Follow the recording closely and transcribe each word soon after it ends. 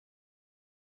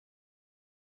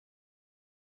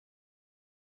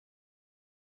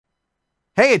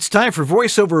Hey, it's time for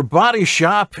VoiceOver Body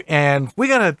Shop, and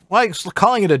I'm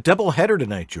calling it a double header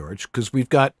tonight, George, because we've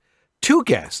got two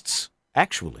guests,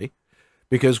 actually,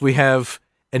 because we have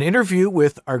an interview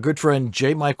with our good friend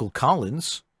J. Michael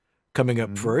Collins coming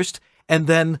up first, and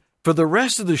then for the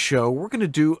rest of the show, we're going to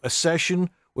do a session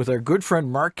with our good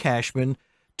friend Marc Cashman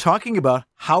talking about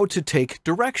how to take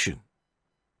direction.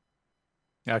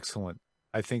 Excellent.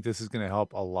 I think this is going to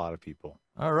help a lot of people.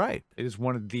 All right. It is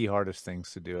one of the hardest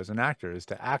things to do as an actor, is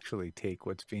to actually take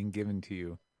what's being given to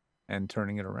you and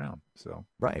turning it around. So,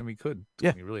 right. And we could. It's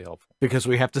going to be really helpful. Because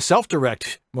we have to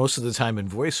self-direct most of the time in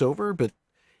voiceover, but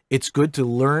it's good to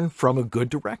learn from a good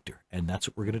director. And that's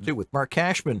what we're going to do with Marc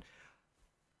Cashman.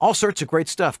 All sorts of great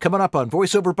stuff coming up on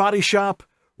VoiceOver Body Shop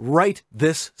right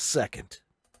this second.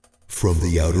 From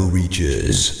the outer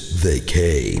reaches, they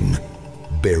came,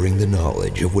 bearing the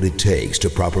knowledge of what it takes to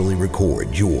properly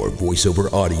record your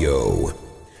voiceover audio.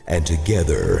 And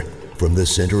together, from the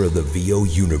center of the VO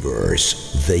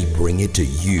universe, they bring it to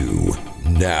you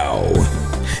now.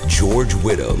 George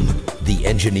Whittam, the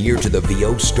engineer to the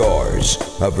VO stars,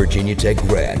 a Virginia Tech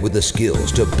grad with the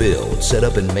skills to build, set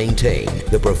up, and maintain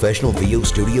the professional VO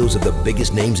studios of the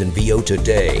biggest names in VO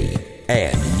today.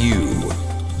 And you,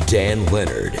 Dan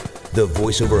Lenard, the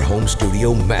voiceover home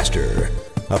studio master.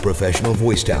 A professional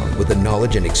voice talent with the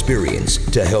knowledge and experience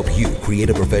to help you create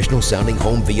a professional sounding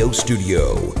home VO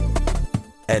studio.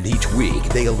 And each week,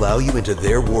 they allow you into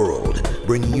their world,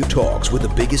 bringing you talks with the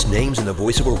biggest names in the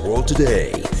voiceover world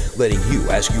today, letting you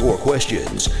ask your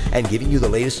questions, and giving you the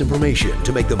latest information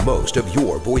to make the most of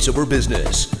your voiceover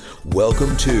business.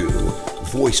 Welcome to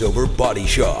VoiceOver Body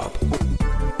Shop.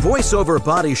 VoiceOver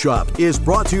Body Shop is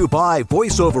brought to you by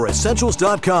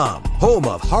VoiceOverEssentials.com, home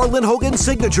of Harlan Hogan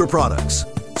signature products.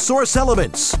 Source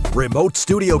Elements, remote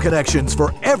studio connections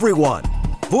for everyone.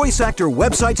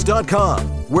 VoiceActorWebsites.com,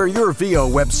 where your VO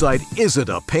website isn't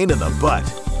a pain in the butt.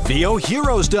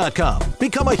 VOHeroes.com,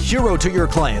 become a hero to your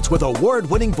clients with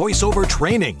award-winning voiceover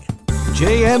training.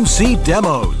 JMC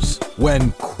Demos,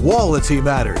 when quality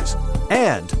matters.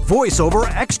 And VoiceOver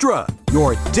Extra,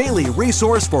 your daily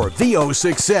resource for VO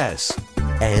success.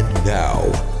 And now,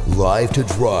 live to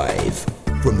drive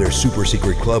from their super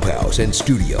secret clubhouse and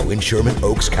studio in Sherman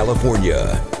Oaks,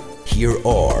 California, here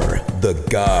are the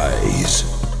guys.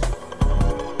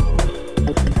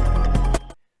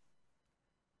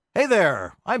 Hey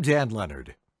there, I'm Dan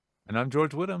Lenard. And I'm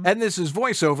George Whittam. And this is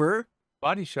VoiceOver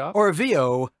Body Shop. Or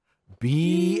VOBS.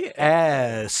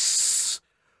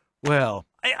 Well,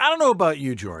 I don't know about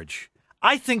you, George.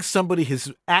 I think somebody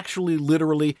has actually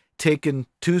literally taken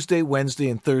Tuesday, Wednesday,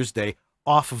 and Thursday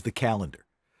off of the calendar.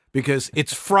 Because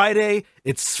it's Friday,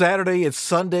 it's Saturday, it's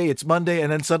Sunday, it's Monday,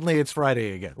 and then suddenly it's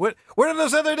Friday again. Where did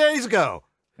those other days go?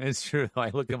 It's true. I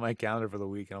look at my calendar for the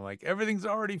week, and I'm like, everything's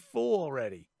already full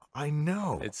already. I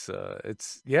know.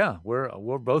 Yeah,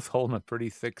 we're both holding a pretty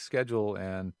thick schedule,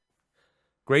 and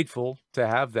grateful to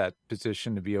have that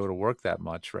position to be able to work that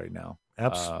much right now.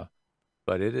 Absolutely.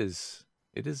 But it is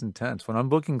intense. When I'm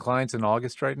booking clients in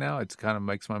August right now, it kind of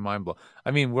makes my mind blow.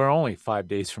 I mean, we're only 5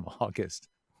 days from August,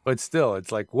 but still,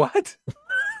 it's like, what?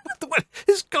 What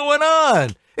is going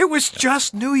on? It was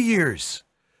just New Year's.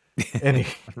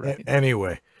 Right.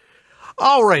 Anyway.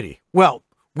 All righty. Well,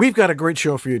 we've got a great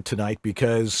show for you tonight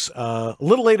because a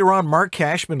little later on, Marc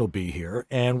Cashman will be here,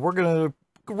 and we're going to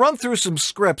run through some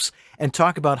scripts and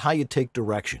talk about how you take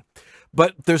direction.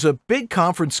 But there's a big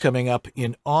conference coming up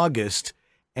in August,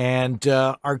 and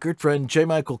our good friend J.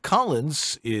 Michael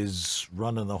Collins is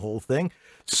running the whole thing.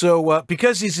 So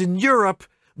because he's in Europe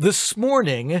this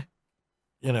morning,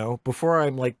 before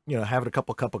I'm having a cup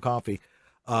of coffee,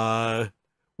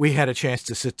 we had a chance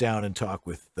to sit down and talk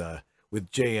with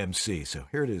JMC. So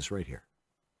here it is right here.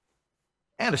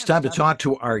 And it's time to talk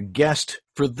to our guest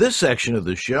for this section of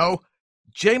the show,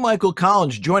 J. Michael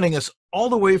Collins, joining us all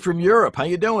the way from Europe. How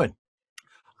you doing?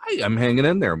 Hi, I'm hanging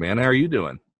in there, man. How are you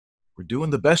doing? We're doing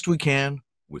the best we can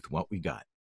with what we got.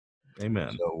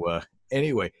 Amen. So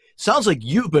anyway, sounds like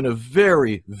you've been a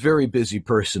very, very busy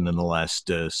person in the last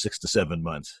 6 to 7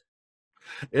 months.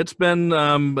 It's been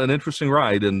an interesting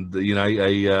ride, and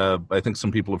I think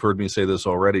some people have heard me say this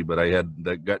already, but I had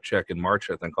that gut check in March.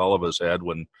 I think all of us had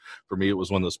when, for me, it was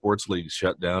when the sports leagues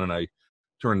shut down, and I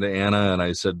turned to Anna and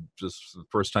I said, just the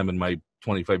first time in my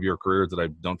 25-year career that I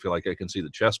don't feel like I can see the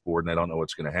chessboard and I don't know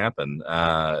what's going to happen.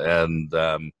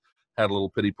 Had a little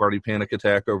pity party panic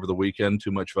attack over the weekend,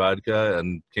 too much vodka,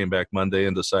 and came back Monday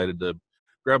and decided to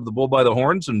grab the bull by the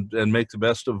horns and make the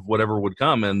best of whatever would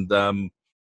come. And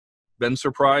been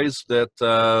surprised that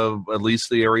at least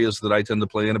the areas that I tend to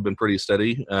play in have been pretty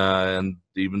steady, and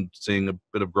even seeing a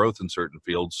bit of growth in certain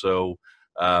fields. So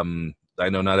I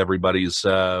know not everybody's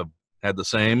had the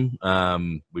same.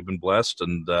 We've been blessed,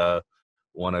 and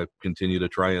want to continue to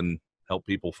try and help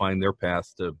people find their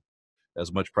path to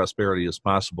as much prosperity as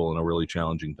possible in a really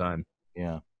challenging time.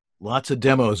 Yeah. Lots of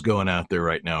demos going out there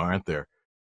right now, aren't there?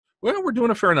 Well, we're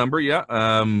doing a fair number, yeah.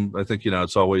 I think,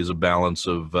 it's always a balance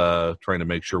of trying to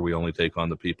make sure we only take on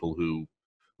the people who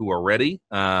are ready.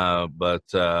 But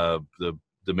the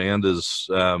demand is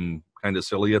kind of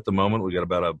silly at the moment. We got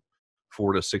about a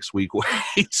 4 to 6 week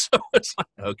wait, so it's like,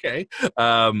 okay.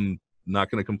 Not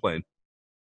going to complain.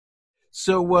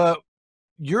 So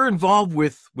you're involved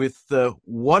with the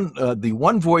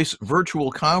One Voice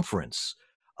virtual conference.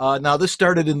 Now this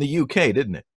started in the UK,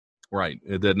 didn't it? Right.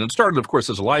 It did. And it started, of course,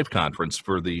 as a live conference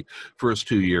for the first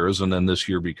 2 years. And then this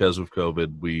year, because of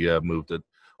COVID, we moved it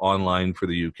online for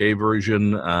the UK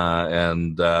version.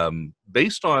 And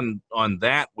based on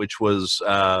that, which was,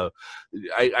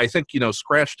 I think,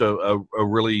 scratched a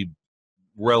really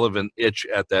relevant itch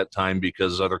at that time,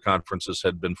 because other conferences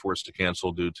had been forced to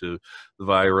cancel due to the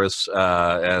virus,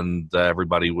 and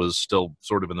everybody was still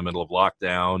sort of in the middle of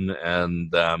lockdown,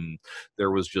 and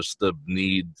there was just the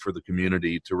need for the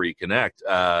community to reconnect.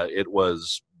 It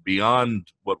was beyond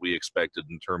what we expected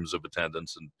in terms of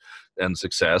attendance and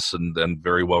success, and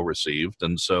very well received.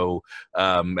 And so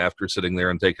after sitting there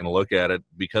and taking a look at it,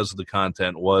 because the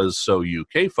content was so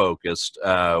UK focused,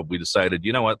 we decided,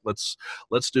 you know what, let's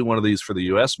do one of these for the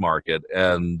US market.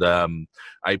 And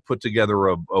I put together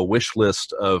a wish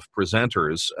list of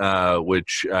presenters,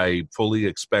 which I fully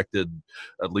expected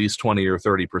at least 20 or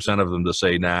 30% of them to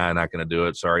say, nah, not going to do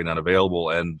it, sorry, not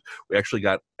available. And we actually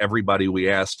got everybody we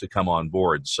asked to come on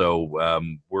board.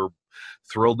 So we're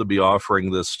thrilled to be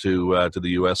offering this to the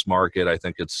U.S. market. I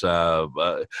think it's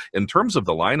in terms of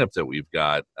the lineup that we've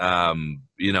got.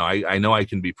 I know I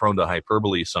can be prone to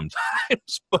hyperbole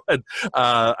sometimes, but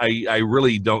I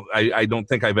really don't. I don't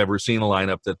think I've ever seen a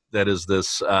lineup that is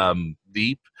this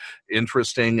deep,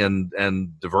 interesting,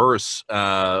 and diverse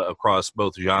across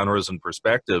both genres and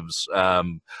perspectives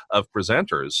of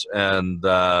presenters. And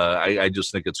I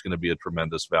just think it's going to be a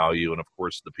tremendous value. And of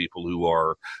course, the people who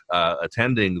are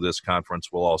attending this conference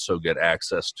will also get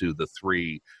access to the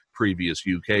 3 previous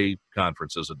UK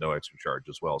conferences at no extra charge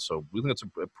as well. So we think it's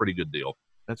a pretty good deal.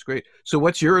 That's great. So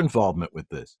what's your involvement with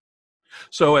this?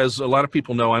 So as a lot of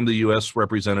people know, I'm the U.S.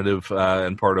 representative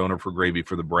and part owner for Gravy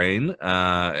for the Brain.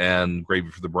 And Gravy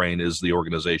for the Brain is the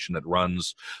organization that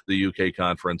runs the UK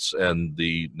conference and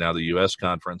now the U.S.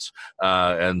 conference.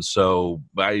 And so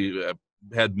I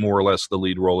had more or less the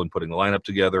lead role in putting the lineup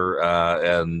together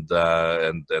and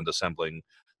assembling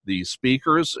the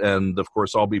speakers. And of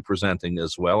course, I'll be presenting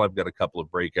as well. I've got a couple of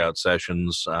breakout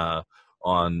sessions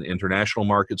on international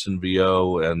markets in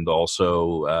VO, and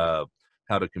also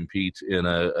how to compete in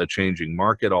a changing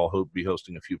market. I'll be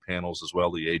hosting a few panels as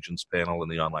well, the agents panel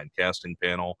and the online casting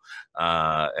panel,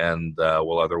 and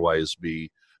will otherwise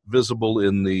be visible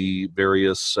in the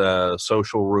various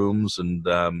social rooms and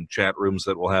chat rooms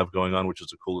that we'll have going on, which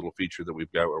is a cool little feature that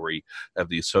we've got, where we have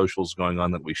these socials going on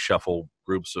that we shuffle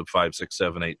groups of 5, 6,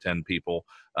 7, 8, 10 people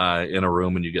in a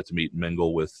room, and you get to meet and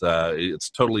mingle with. It's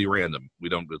totally random. We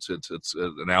don't. It's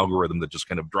an algorithm that just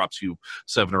kind of drops you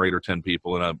 7 or 8 or 10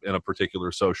 people in a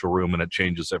particular social room, and it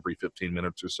changes every 15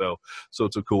 minutes or so. So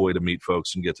it's a cool way to meet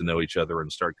folks and get to know each other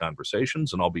and start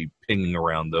conversations. And I'll be pinging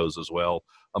around those as well,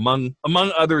 among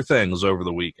other things, over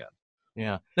the weekend.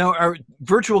 Yeah. Now, our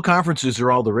virtual conferences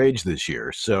are all the rage this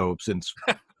year. So since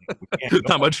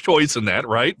not much choice in that,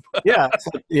 right? yeah,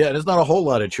 there's not a whole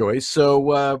lot of choice.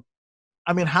 So,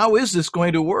 how is this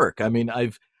going to work? I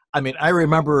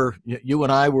remember you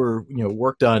and I were,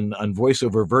 worked on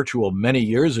voiceover virtual many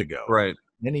years ago. Right.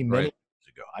 Many years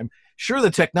ago. I'm sure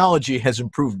the technology has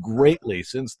improved greatly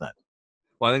since then.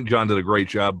 Well, I think John did a great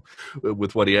job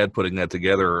with what he had putting that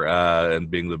together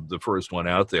and being the first one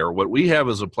out there. What we have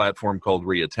is a platform called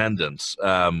Reattendance,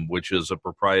 which is a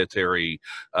proprietary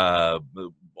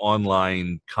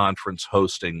online conference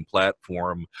hosting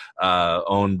platform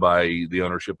owned by the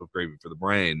ownership of Gravy for the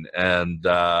Brain. And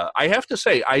I have to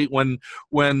say, when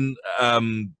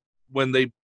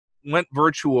they went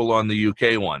virtual on the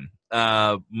UK one,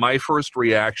 my first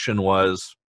reaction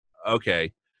was,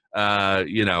 okay, what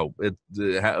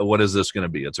is this going to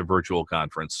be? It's a virtual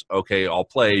conference. Okay, I'll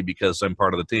play because I'm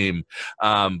part of the team.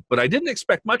 But I didn't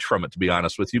expect much from it, to be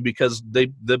honest with you, because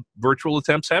the virtual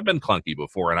attempts have been clunky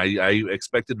before, and I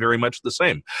expected very much the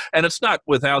same. And it's not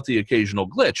without the occasional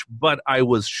glitch, but I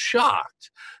was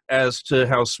shocked as to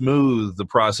how smooth the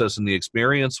process and the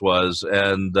experience was.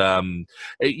 And,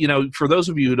 you know, for those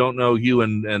of you who don't know Hugh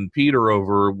and Peter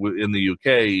over in the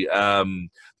UK,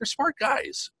 they're smart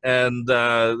guys, and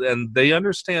they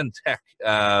understand tech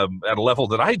at a level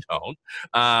that I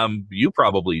don't. You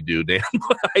probably do, Dan,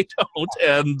 but I don't.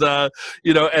 And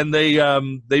you know, and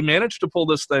they managed to pull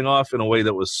this thing off in a way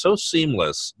that was so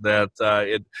seamless that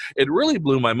it really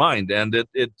blew my mind, and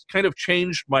it kind of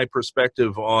changed my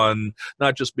perspective on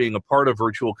not just being a part of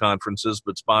virtual conferences,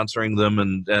 but sponsoring them,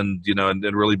 and you know, and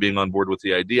really being on board with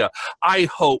the idea. I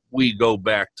hope we go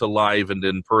back to live and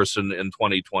in person in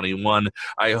 2021.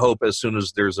 I hope as soon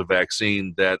as there's a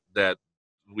vaccine that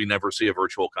we never see a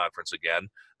virtual conference again,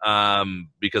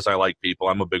 because I like people.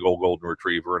 I'm a big old golden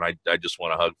retriever, and I just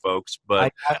want to hug folks.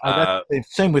 But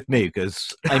same with me,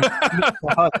 because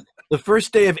the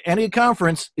first day of any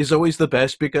conference is always the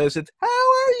best, because it's how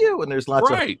are you, and there's lots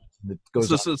right. It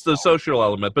goes it's the social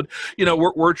element, but you know,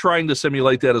 we're trying to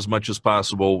simulate that as much as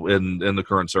possible in the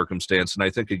current circumstance. And I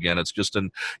think, again,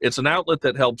 it's an outlet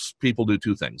that helps people do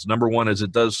two things. Number one is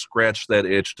it does scratch that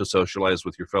itch to socialize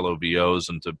with your fellow VOs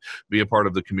and to be a part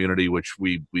of the community, which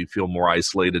we feel more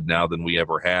isolated now than we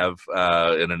ever have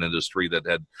in an industry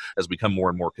that has become more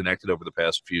and more connected over the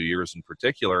past few years in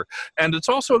particular. And it's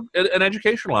also an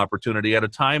educational opportunity at a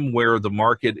time where the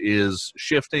market is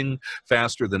shifting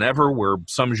faster than ever, where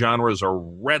some genres are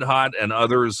red hot and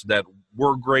others that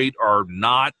were great are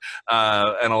not,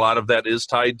 and a lot of that is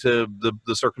tied to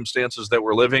the circumstances that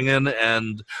we're living in.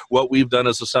 And what we've done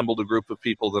is assembled a group of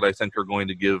people that I think are going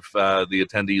to give the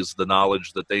attendees the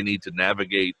knowledge that they need to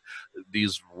navigate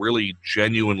these really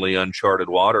genuinely uncharted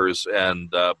waters,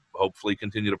 and hopefully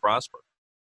continue to prosper.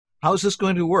 How's this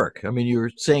going to work? I mean,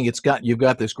 you're saying you've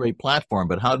got this great platform,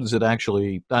 but how does it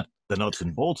actually, not the nuts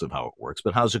and bolts of how it works,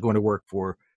 but how's it going to work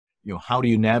for, you know, how do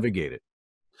you navigate it?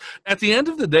 At the end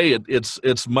of the day,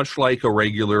 it's much like a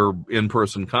regular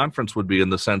in-person conference would be, in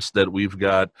the sense that we've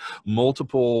got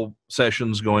multiple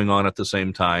sessions going on at the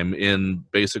same time in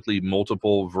basically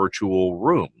multiple virtual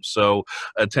rooms. So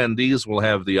attendees will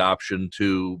have the option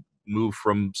to move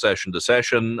from session to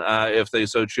session if they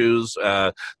so choose.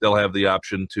 They'll have the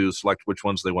option to select which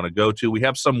ones they want to go to. We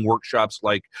have some workshops,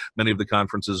 like many of the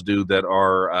conferences do, that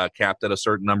are capped at a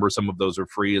certain number. Some of those are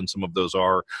free, and some of those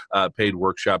are paid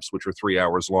workshops, which are 3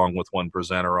 hours long with one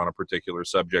presenter on a particular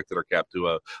subject, that are capped to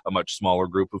a much smaller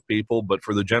group of people. But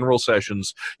for the general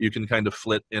sessions, you can kind of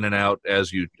flit in and out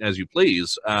as you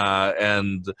please,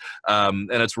 and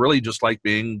it's really just like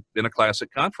being in a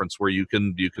classic conference, where you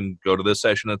can go to this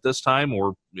session at this time,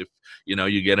 or if you know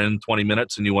you get in 20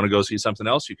 minutes and you want to go see something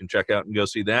else, you can check out and go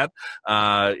see that.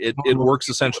 It works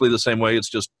essentially the same way. It's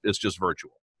just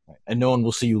virtual, and no one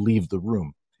will see you leave the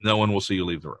room. No one will see you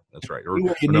leave the room. That's right. Or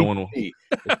no one will.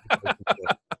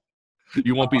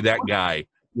 You won't be that guy.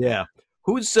 Yeah.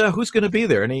 Who's going to be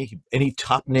there? Any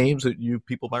top names that you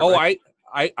people might? Oh,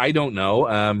 I don't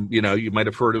know. You know, you might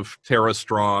have heard of Tara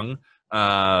Strong,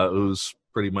 who's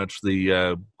pretty much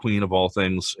the queen of all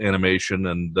things animation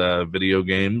and video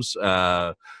games.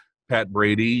 Pat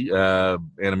Brady,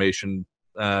 animation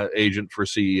agent for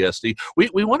CESD.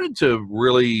 We wanted to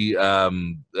really,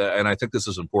 and I think this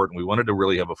is important, we wanted to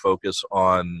really have a focus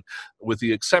on, with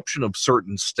the exception of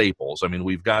certain staples. I mean,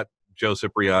 we've got Joe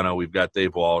Cipriano, we've got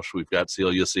Dave Walsh, we've got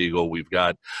Celia Siegel, we've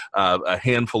got a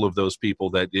handful of those people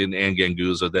that in Ann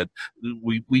Ganguza that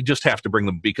we just have to bring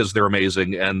them because they're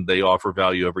amazing and they offer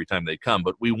value every time they come.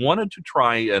 But we wanted to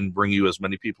try and bring you as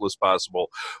many people as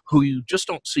possible who you just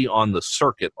don't see on the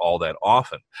circuit all that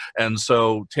often. And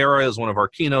so Tara is one of our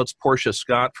keynotes. Portia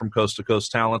Scott from Coast to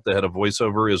Coast Talent, the head of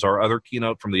voiceover, is our other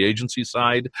keynote from the agency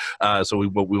side. So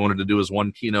what we wanted to do is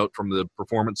one keynote from the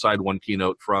performance side, one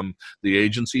keynote from the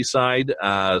agency side.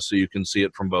 So you can see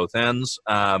it from both ends.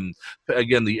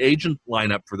 Again, the agent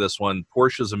lineup for this one: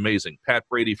 Portia's amazing. Pat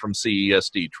Brady from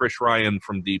CESD, Trish Ryan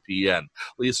from DPN,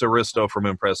 Lisa Risto from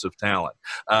Impressive Talent.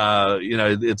 You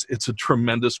know, it's a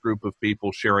tremendous group of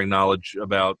people sharing knowledge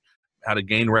about how to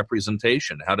gain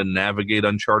representation, how to navigate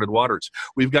uncharted waters.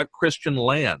 We've got Christian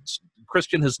Lands.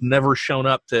 Christian has never shown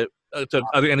up to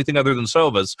anything other than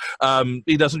Sova's.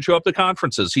 He doesn't show up to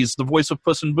conferences. He's the voice of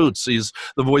Puss in Boots. He's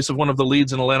the voice of one of the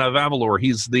leads in Elena of Avalor.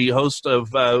 He's the host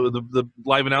of the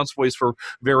live announce voice for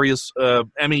various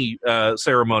Emmy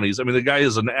ceremonies. I mean, the guy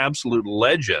is an absolute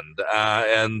legend,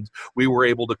 and we were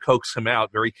able to coax him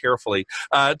out very carefully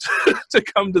to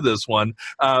come to this one.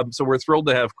 So we're thrilled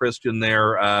to have Christian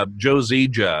there. Joe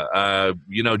Zija,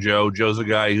 you know Joe. Joe's a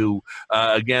guy who,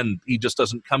 again, he just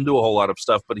doesn't come to a whole lot of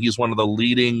stuff, but he's one of the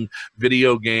leading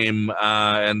video game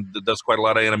and does quite a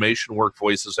lot of animation work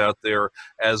voices out there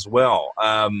as well.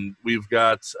 We've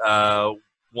got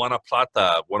Juana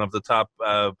Plata, one of the top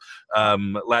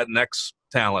Latinx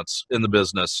talents in the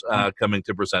business, coming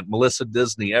to present. Melissa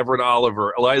Disney, Everett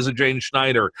Oliver, Eliza Jane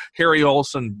Schneider, Carrie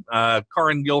Olson,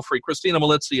 Karin Gilfrey, Christina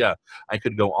Malizia. I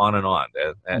could go on and on,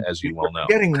 as you well know.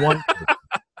 Getting one.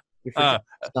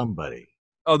 Somebody.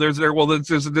 Oh, there's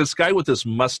this guy with this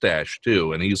mustache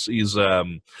too, and he's he's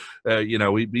one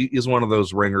of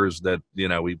those ringers that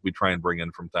we try and bring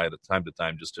in from time to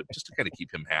time just to kind of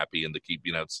keep him happy and to keep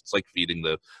it's like feeding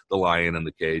the lion in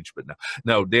the cage. But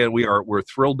no, Dan, we're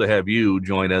thrilled to have you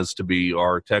join us to be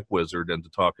our tech wizard and to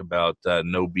talk about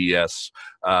no BS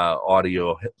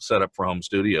audio setup for home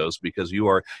studios, because you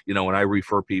are when I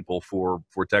refer people for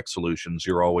tech solutions,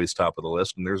 you're always top of the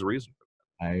list, and there's a reason for that.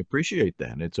 I appreciate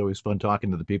that. And it's always fun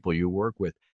talking to the people you work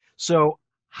with. So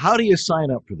how do you sign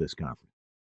up for this conference?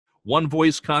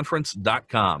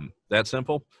 onevoiceconference.com. That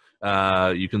simple.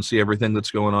 You can see everything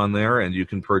that's going on there, and you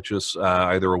can purchase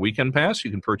either a weekend pass. You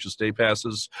can purchase day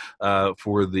passes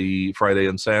for the Friday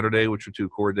and Saturday, which are 2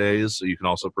 core days. You can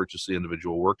also purchase the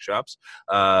individual workshops.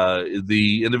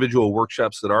 The individual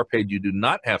workshops that are paid, you do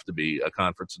not have to be a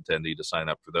conference attendee to sign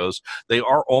up for those. They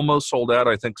are almost sold out.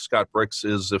 I think Scott Bricks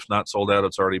is, if not sold out,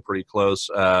 it's already pretty close.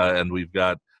 And we've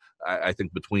got, I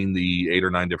think between the 8 or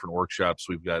 9 different workshops,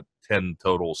 we've got 10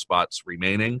 total spots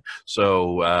remaining.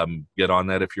 So get on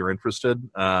that if you're interested.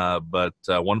 But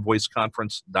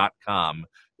onevoiceconference.com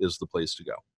is the place to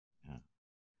go.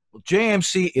 Well,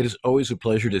 JMC, it is always a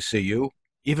pleasure to see you.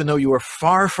 Even though you are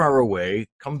far, far away,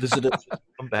 come visit us.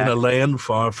 Come back. In a land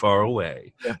far, far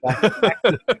away. Yeah,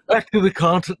 back to the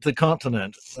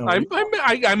continent. I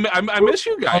miss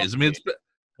you guys. I mean,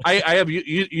 I have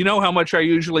you know how much I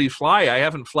usually fly. I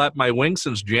haven't flapped my wings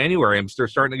since January. They're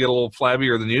starting to get a little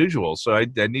flabbier than usual. So I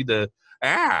need to.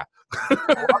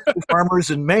 Farmers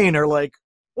in Maine are like,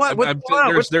 what?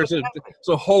 There's a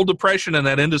whole depression in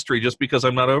that industry just because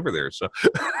I'm not over there. So.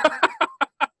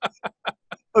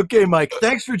 Okay, Mike.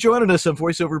 Thanks for joining us on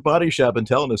VoiceOver Body Shop and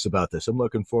telling us about this. I'm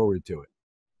looking forward to it.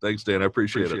 Thanks, Dan. I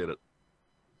appreciate it.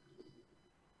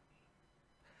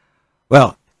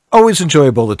 Well, always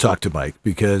enjoyable to talk to Mike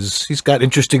because he's got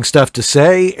interesting stuff to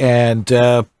say, and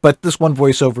but this one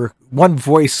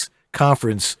voice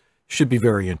conference should be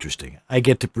very interesting. I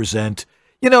get to present,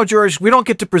 George, we don't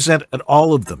get to present at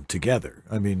all of them together.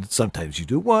 I mean, sometimes you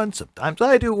do one, sometimes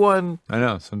I do one. I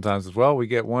know. Sometimes as well, we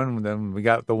get one, then we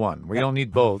got the one. We don't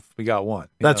need both. We got one.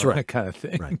 That's right. That kind of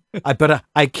thing. Right. But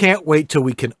I can't wait till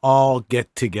we can all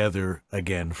get together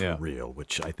again for real,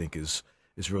 which I think is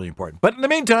really important. But in the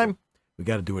meantime, we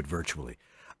got to do it virtually.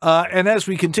 And as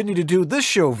we continue to do this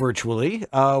show virtually,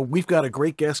 we've got a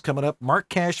great guest coming up. Marc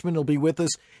Cashman will be with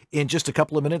us in just a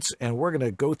couple of minutes, and we're going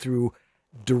to go through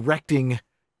directing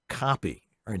copy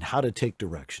and how to take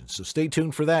directions. So stay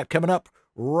tuned for that coming up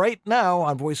right now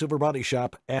on VoiceOver Body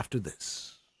Shop after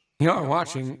this. You're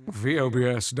watching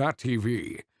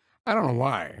VOBS.TV. I don't know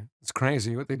why. It's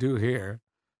crazy what they do here.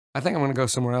 I think I'm going to go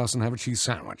somewhere else and have a cheese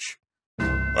sandwich.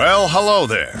 Well, hello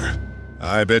there.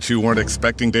 I bet you weren't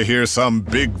expecting to hear some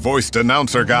big-voiced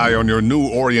announcer guy on your new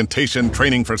orientation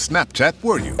training for Snapchat,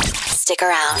 were you? Stick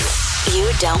around.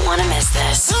 You don't want to miss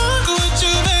this.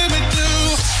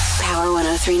 Power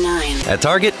 103.9. At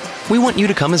Target, we want you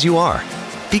to come as you are.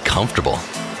 Be comfortable.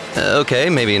 Okay,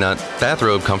 maybe not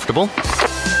bathrobe comfortable.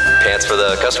 Pants for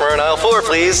the customer in aisle 4,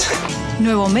 please.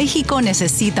 Nuevo México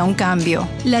necesita un cambio.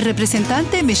 La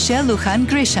representante Michelle Lujan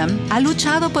Grisham ha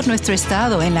luchado por nuestro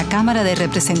estado en la Cámara de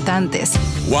Representantes.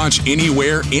 Watch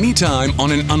anywhere, anytime on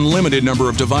an unlimited number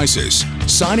of devices.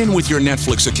 Sign in with your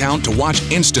Netflix account to watch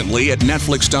instantly at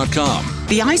Netflix.com.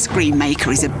 The ice cream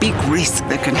maker is a big risk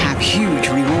that can have huge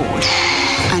reward.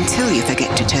 Until you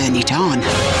forget to turn it on.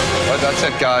 Well, that's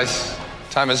it, guys.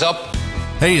 Time is up.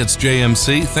 Hey, it's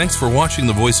JMC. Thanks for watching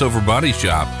the VoiceOver Body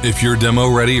Shop. If you're demo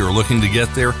ready or looking to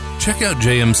get there, check out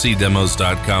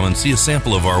jmcdemos.com and see a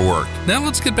sample of our work. Now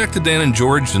let's get back to Dan and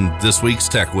George and this week's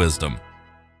Tech Wisdom.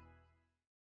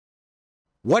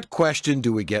 What question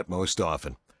do we get most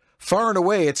often? Far and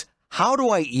away, it's how do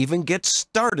I even get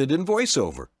started in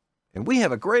VoiceOver? And we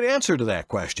have a great answer to that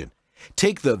question.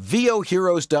 Take the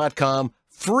VOHeroes.com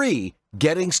free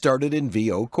Getting Started in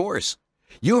VO course.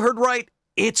 You heard right,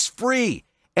 it's free.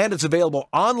 And it's available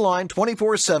online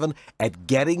 24/7 at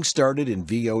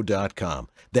gettingstartedinvo.com.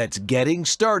 That's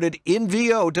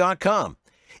gettingstartedinvo.com.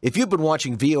 If you've been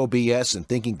watching VOBS and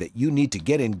thinking that you need to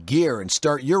get in gear and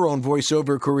start your own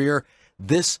voiceover career,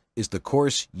 this is the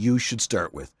course you should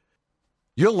start with.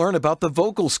 You'll learn about the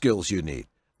vocal skills you need,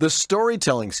 the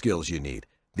storytelling skills you need,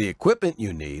 the equipment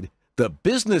you need, the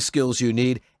business skills you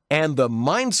need, and the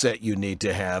mindset you need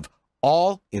to have,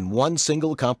 all in one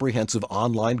single comprehensive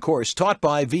online course taught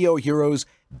by VO heroes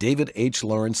David H.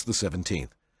 Lawrence XVII.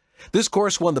 This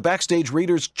course won the Backstage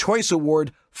Reader's Choice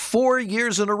Award 4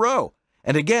 years in a row.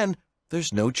 And again,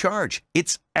 there's no charge.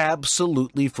 It's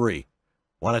absolutely free.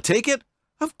 Want to take it?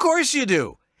 Of course you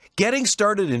do.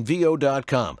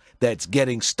 GettingStartedInVO.com. That's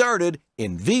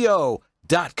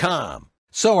GettingStartedInVO.com.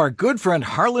 So our good friend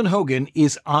Harlan Hogan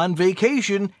is on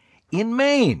vacation in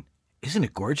Maine. Isn't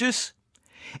it gorgeous?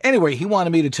 Anyway, he wanted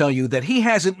me to tell you that he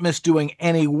hasn't missed doing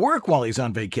any work while he's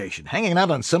on vacation, hanging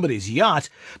out on somebody's yacht,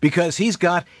 because he's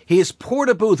got his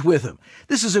porta booth with him.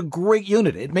 This is a great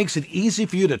unit. It makes it easy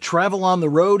for you to travel on the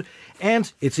road,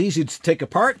 and it's easy to take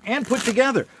apart and put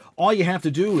together. All you have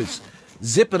to do is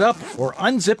zip it up or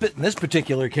unzip it in this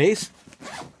particular case,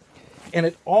 and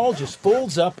it all just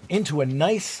folds up into a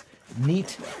nice,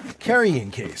 neat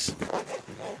carrying case.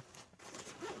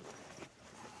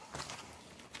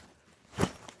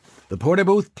 The Porta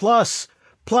Booth Plus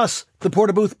the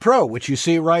Porta Booth Pro, which you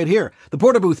see right here. The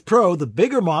Porta Booth Pro, the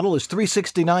bigger model, is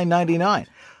 $369.99.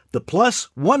 The Plus,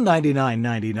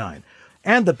 $199.99.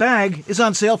 And the bag is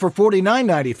on sale for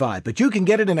 $49.95, but you can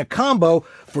get it in a combo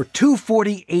for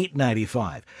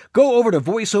 $248.95. Go over to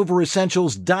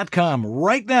voiceoveressentials.com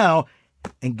right now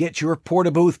and get your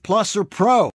Porta Booth Plus or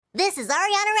Pro. This is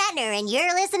Ariana Ratner, and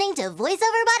you're listening to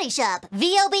VoiceOver Body Shop,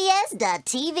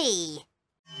 VOBS.TV.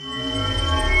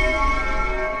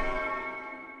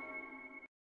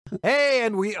 Hey,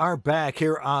 and we are back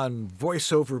here on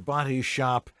VoiceOver Body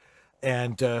Shop.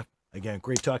 And again,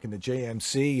 great talking to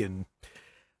JMC.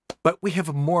 But we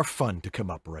have more fun to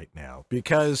come up right now,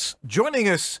 because joining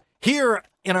us here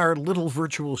in our little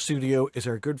virtual studio is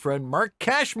our good friend Marc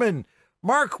Cashman.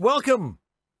 Marc, welcome.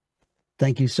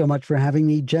 Thank you so much for having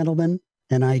me, gentlemen.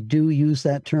 And I do use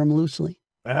that term loosely.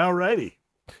 All righty.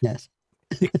 Yes.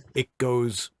 It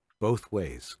goes both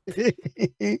ways.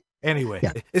 Anyway,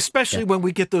 yeah. Especially when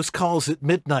we get those calls at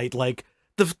midnight, like,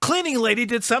 the cleaning lady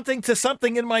did something to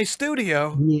something in my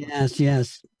studio. Yes,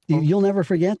 yes. You'll never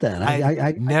forget that.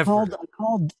 I called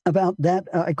about that.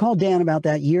 I called Dan about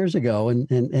that years ago,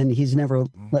 and he's never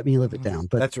let me live it down.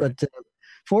 But that's right. But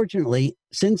fortunately,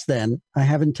 since then, I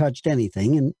haven't touched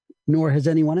anything, and nor has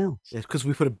anyone else. It's because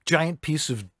we put a giant piece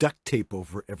of duct tape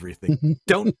over everything.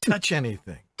 Don't touch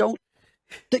anything. Don't.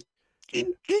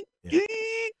 Yeah.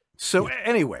 So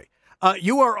anyway,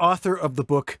 you are author of the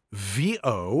book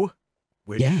VO,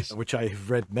 which I have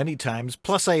read many times.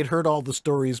 Plus, I had heard all the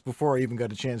stories before I even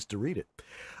got a chance to read it.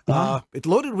 It's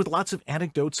loaded with lots of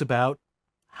anecdotes about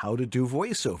how to do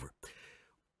voiceover.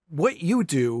 What you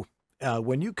do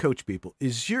when you coach people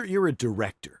is you're a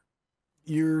director.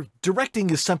 Your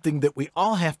directing is something that we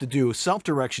all have to do.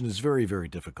 Self-direction is very, very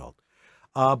difficult.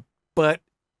 But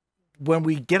when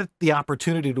we get the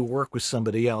opportunity to work with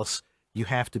somebody else, you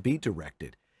have to be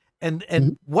directed.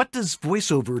 And what does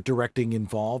voiceover directing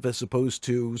involve as opposed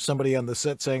to somebody on the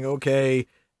set saying, okay,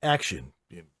 action?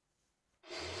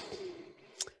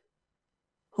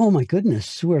 Oh, my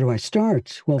goodness. Where do I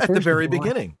start? Well, at the very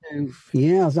beginning.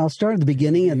 Yeah, I'll start at the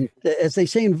beginning. And as they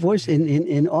say in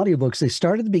audiobooks, they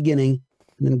start at the beginning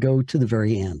and then go to the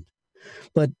very end.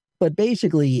 But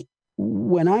basically,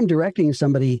 when I'm directing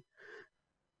somebody,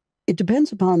 it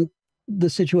depends upon the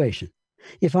situation.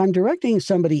 If I'm directing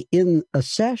somebody in a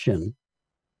session,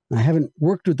 I haven't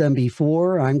worked with them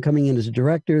before, I'm coming in as a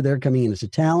director, they're coming in as a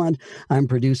talent, I'm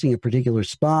producing a particular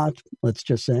spot, let's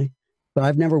just say, but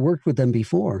I've never worked with them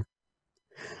before,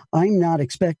 I'm not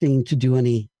expecting to do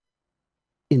any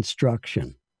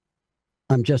instruction.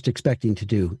 I'm just expecting to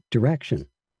do direction.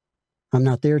 I'm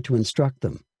not there to instruct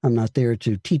them. I'm not there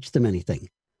to teach them anything.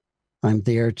 I'm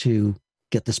there to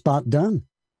get the spot done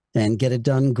and get it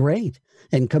done great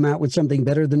and come out with something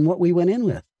better than what we went in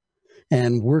with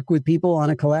and work with people on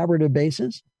a collaborative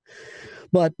basis.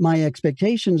 But my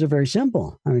expectations are very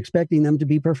simple. I'm expecting them to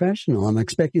be professional. I'm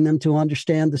expecting them to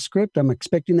understand the script. I'm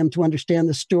expecting them to understand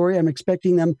the story. I'm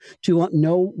expecting them to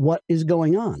know what is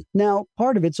going on. Now,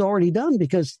 part of it's already done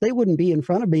because they wouldn't be in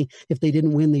front of me if they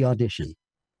didn't win the audition.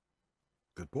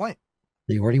 Good point.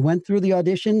 They already went through the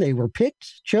audition. They were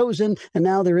picked, chosen, and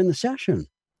now they're in the session.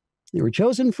 They were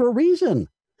chosen for a reason,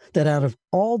 that out of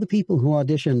all the people who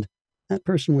auditioned, that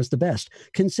person was the best,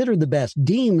 considered the best,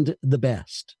 deemed the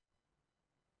best.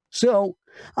 So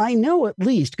I know at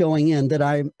least going in that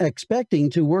I'm expecting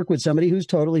to work with somebody who's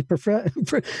totally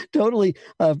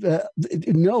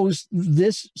knows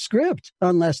this script,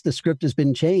 unless the script has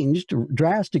been changed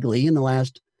drastically in the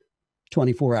last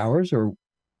 24 hours or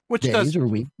days or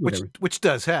weeks. Which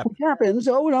does happen. Which happens.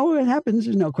 Oh, no, it happens.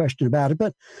 There's no question about it.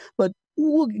 But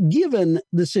well, given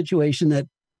the situation that,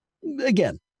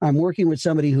 again, I'm working with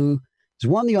somebody who has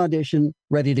won the audition,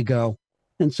 ready to go.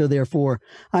 And so therefore,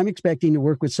 I'm expecting to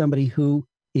work with somebody who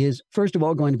is, first of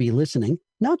all, going to be listening,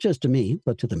 not just to me,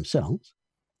 but to themselves.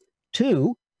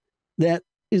 2, that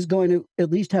is going to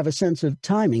at least have a sense of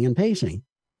timing and pacing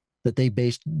that they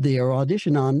based their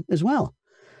audition on as well.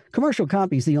 Commercial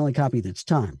copy is the only copy that's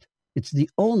timed. It's the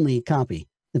only copy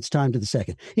that's timed to the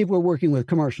second. If we're working with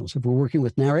commercials, if we're working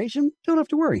with narration, don't have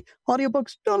to worry.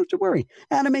 Audiobooks, don't have to worry.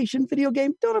 Animation, video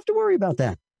game, don't have to worry about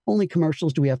that. Only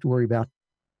commercials do we have to worry about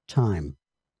time.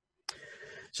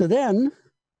 So then,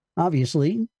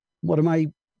 obviously, what am I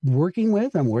working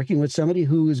with? I'm working with somebody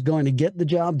who is going to get the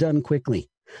job done quickly.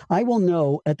 I will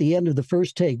know at the end of the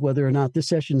first take whether or not this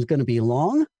session is going to be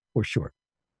long or short.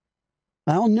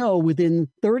 I'll know within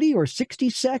 30 or 60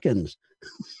 seconds.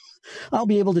 I'll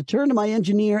be able to turn to my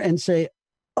engineer and say,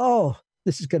 oh,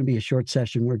 this is going to be a short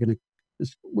session. We're going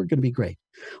to be great.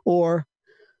 Or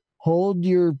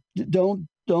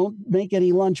don't make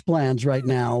any lunch plans right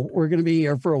now. We're going to be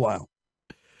here for a while.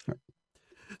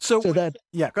 So that,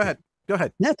 yeah, go ahead. Go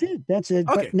ahead. That's it.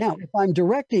 Okay. But now, if I'm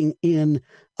directing in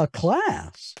a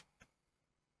class,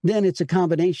 then it's a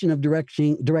combination of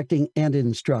directing and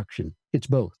instruction. It's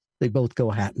both. They both go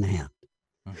hat in hand.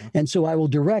 And so I will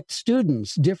direct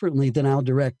students differently than I'll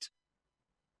direct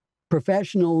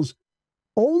professionals,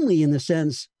 only in the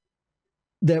sense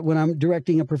that when I'm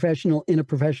directing a professional in a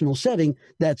professional setting,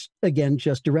 that's, again,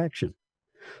 just direction.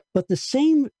 But the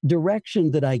same direction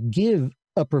that I give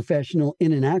a professional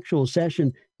in an actual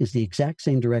session is the exact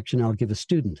same direction I'll give a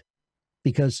student.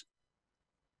 Because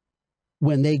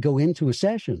when they go into a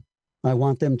session, I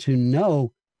want them to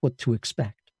know what to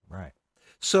expect. Right.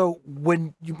 So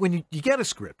when you get a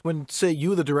script, when, say,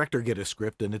 you, the director, get a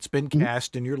script and it's been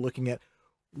cast and you're looking at,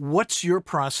 what's your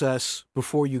process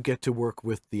before you get to work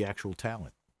with the actual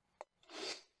talent?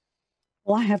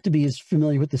 Well, I have to be as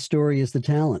familiar with the story as the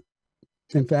talent.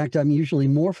 In fact, I'm usually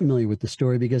more familiar with the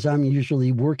story because I'm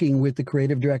usually working with the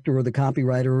creative director or the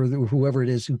copywriter or whoever it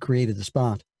is who created the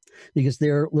spot. Because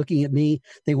they're looking at me,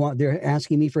 they're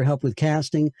asking me for help with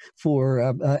casting,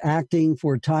 for acting,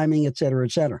 for timing, et cetera,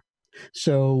 et cetera.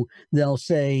 So they'll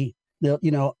say, can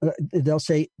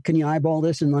you eyeball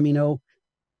this and let me know,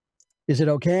 is it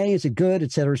okay? Is it good?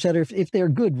 Et cetera, et cetera. If they're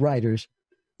good writers,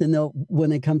 then when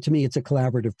they come to me, it's a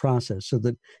collaborative process so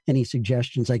that any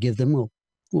suggestions I give them will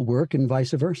work and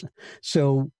vice versa.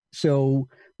 So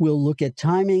we'll look at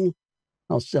timing.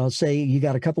 I'll say, you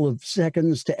got a couple of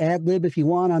seconds to ad lib if you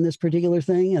want on this particular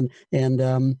thing. And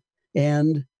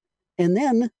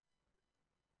then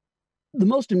the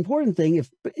most important thing,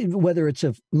 whether it's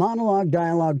a monologue,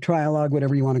 dialogue, trialogue,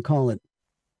 whatever you want to call it,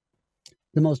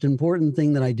 the most important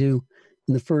thing that I do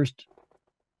in the first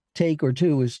take or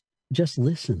two is just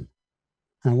listen.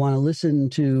 I want to listen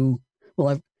to,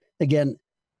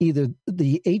 either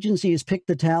the agency has picked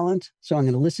the talent, so I'm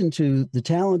going to listen to the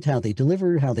talent, how they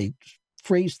deliver, how they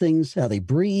phrase things, how they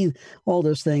breathe, all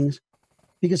those things,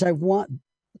 because I want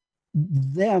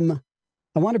to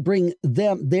bring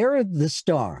them, they're the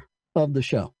star of the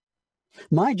show.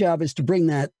 My job is to bring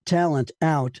that talent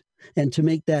out and to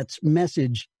make that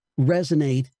message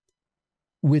resonate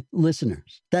with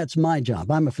listeners. That's my job.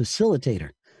 I'm a facilitator.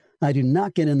 I do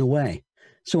not get in the way.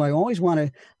 So I always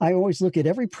look at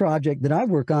every project that I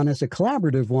work on as a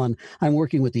collaborative one. I'm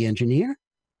working with the engineer.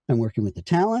 I'm working with the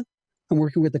talent. I'm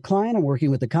working with the client. I'm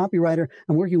working with the copywriter.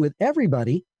 I'm working with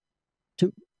everybody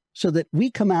so that we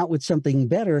come out with something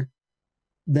better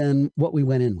than what we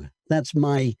went in with. That's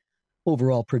my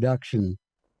overall production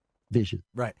vision.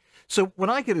 Right. So when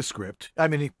I get a script, I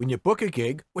mean, when you book a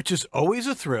gig, which is always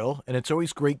a thrill, and it's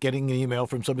always great getting an email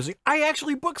from somebody saying, I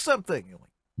actually booked something. You're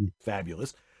like,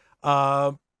 fabulous.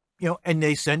 And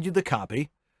they send you the copy,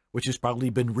 which has probably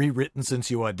been rewritten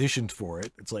since you auditioned for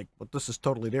it. It's like, well, this is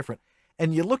totally different.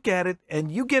 And you look at it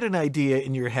and you get an idea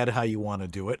in your head how you want to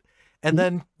do it. And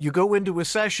then you go into a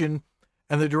session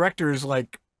and the director is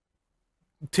like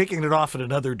taking it off in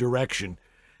another direction.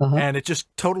 And it just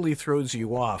totally throws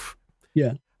you off.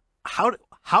 Yeah.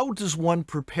 How does one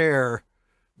prepare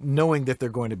knowing that they're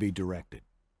going to be directed?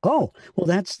 Oh, well,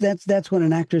 that's what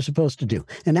an actor is supposed to do.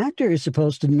 An actor is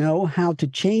supposed to know how to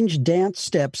change dance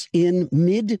steps in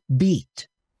mid-beat.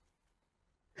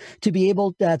 To be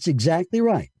able, that's exactly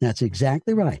right. That's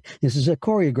exactly right. This is a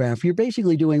choreograph. You're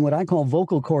basically doing what I call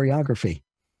vocal choreography.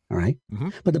 All right.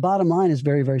 But the bottom line is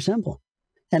very, very simple.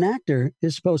 An actor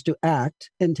is supposed to act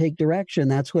and take direction.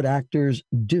 That's what actors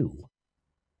do.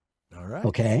 All right.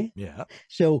 Okay. Yeah.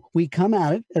 So we come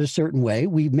at it a certain way.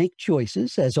 We make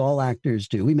choices, as all actors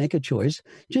do. We make a choice.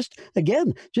 Just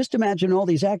imagine all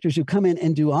these actors who come in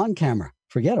and do on camera.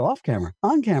 Forget off camera.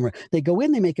 On camera. They go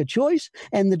in, they make a choice,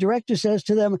 and the director says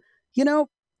to them, you know,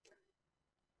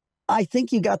 I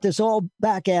think you got this all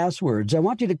back asswards. I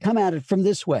want you to come at it from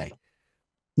this way.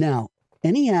 Now,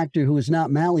 any actor who is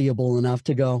not malleable enough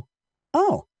to go,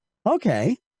 oh,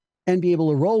 okay, and be able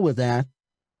to roll with that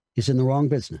is in the wrong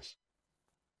business.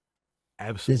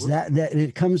 Absolutely. Is that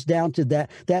it comes down to that.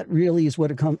 That really is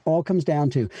what it all comes down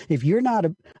to. If you're not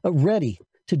ready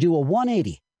to do a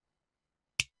 180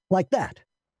 like that,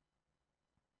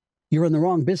 you're in the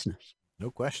wrong business. No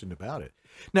question about it.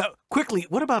 Now, quickly,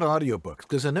 what about audiobooks?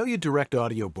 Because I know you direct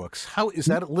audiobooks. How is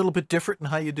that a little bit different in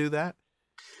how you do that?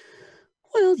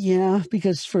 Well, yeah,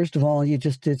 because first of all,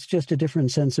 it's just a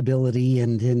different sensibility,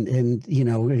 and you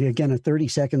know, again, a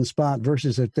 30-second spot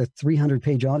versus a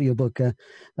 300-page audiobook.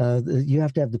 You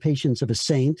have to have the patience of a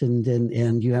saint,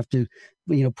 and you have to,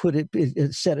 you know,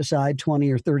 set aside 20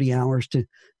 or 30 hours to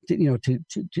do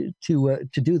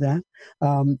that.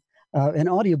 An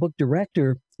audiobook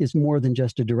director is more than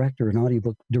just a director. An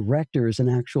audiobook director is an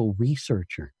actual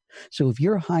researcher. So if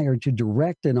you're hired to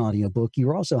direct an audiobook,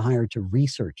 you're also hired to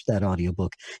research that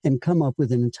audiobook and come up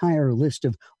with an entire list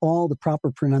of all the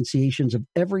proper pronunciations of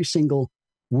every single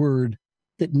word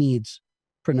that needs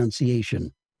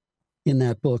pronunciation in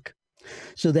that book.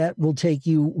 So that will take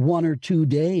you 1 or 2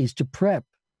 days to prep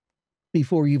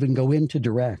before you even go in to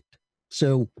direct.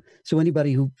 So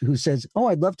anybody who says, oh,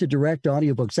 I'd love to direct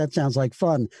audiobooks, that sounds like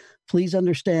fun. Please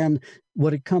understand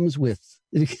what it comes with,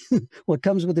 what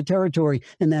comes with the territory,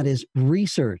 and that is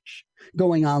research,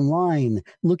 going online,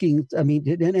 looking, I mean,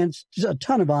 and it's a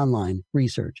ton of online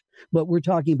research, but we're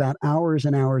talking about hours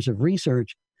and hours of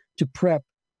research to prep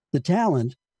the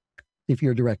talent if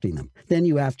you're directing them. Then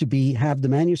you have to have the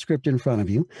manuscript in front of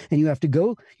you, and you have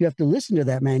to listen to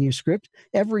that manuscript,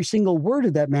 every single word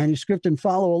of that manuscript, and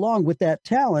follow along with that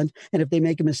talent. And if they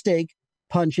make a mistake,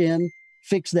 punch in,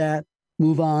 fix that,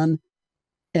 move on,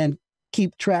 and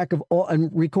keep track of all and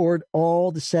record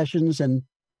all the sessions and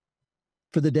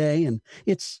for the day. And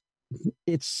it's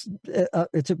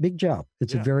a big job.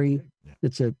 It's very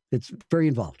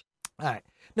involved. All right.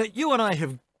 Now, you and I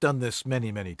have done this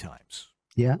many, many times.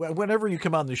 Yeah. Whenever you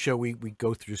come on the show, we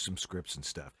go through some scripts and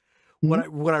stuff.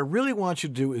 Mm-hmm. What I really want you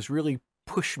to do is really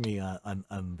push me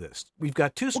on this. We've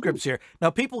got 2 scripts here. Now,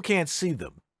 people can't see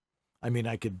them. I mean,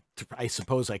 I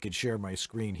suppose I could share my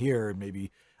screen here, and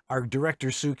maybe our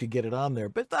director Sue could get it on there,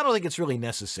 but I don't think it's really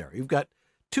necessary. We've got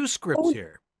 2 scripts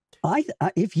here.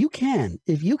 If you can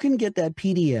get that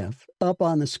PDF up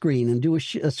on the screen and do a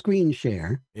screen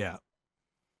share. Yeah.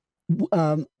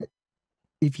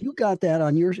 If you got that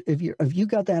on your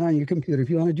computer, if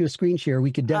you want to do a screen share,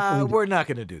 we could definitely. We're not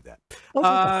going to do that.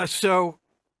 Okay. So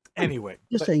anyway,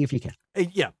 saying if you can.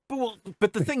 Yeah,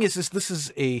 but the thing is this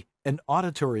is an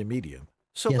auditory medium,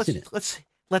 so yes, let's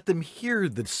let them hear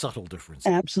the subtle difference.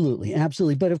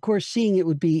 Absolutely. But of course, seeing it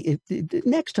would be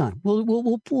next time.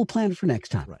 We'll plan for next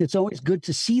time. Right. It's always good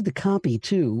to see the copy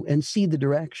too and see the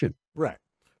direction. Right.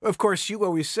 Of course, you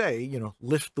always say,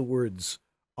 lift the words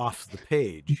off the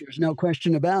page. There's no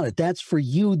question about it. That's for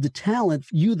you, the talent,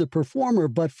 you, the performer.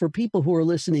 But for people who are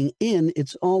listening in,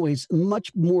 it's always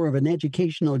much more of an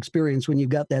educational experience when you've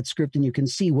got that script and you can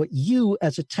see what you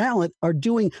as a talent are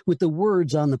doing with the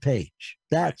words on the page.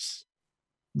 That's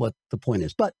what the point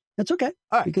is. But that's okay.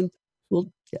 All right.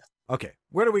 Yeah. Okay.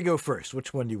 Where do we go first?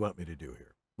 Which one do you want me to do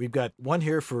here? We've got one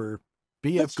here for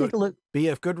B.F. Goodrich and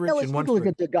one for... Let's take a look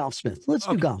at the Golfsmith. Let's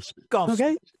do Golfsmith. Golfsmith.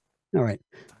 Okay? All right.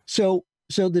 So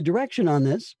the direction on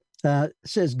this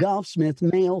says Golfsmith,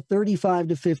 male, 35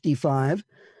 to 55.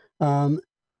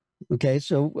 Okay,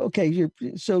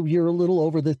 you're a little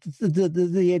over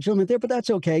the age limit there, but that's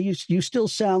okay. You still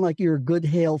sound like you're a good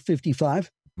hale 55.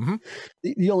 Mm-hmm.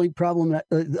 The only problem,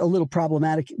 a little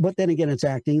problematic, but then again, it's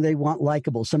acting. They want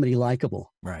likable, somebody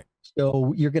likable. Right.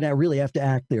 So you're going to really have to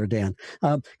act there, Dan.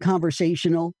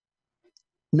 Conversational,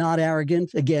 not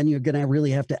arrogant. Again, you're going to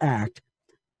really have to act.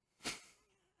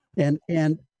 And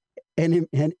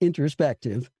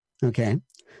introspective. Okay.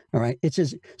 All right. It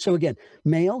says, so again,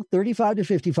 male, 35 to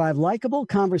 55, likable,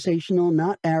 conversational,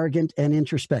 not arrogant, and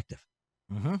introspective.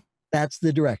 Mm-hmm. That's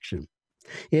the direction.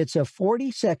 It's a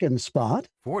 40-second spot.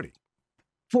 40.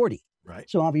 Right.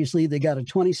 So obviously they got a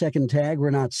 20-second tag we're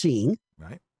not seeing.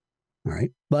 Right. All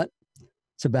right. But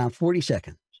it's about 40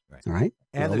 seconds. Right. All right.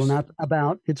 And well, not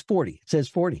about, it's 40. It says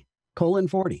 40,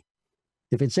 :40.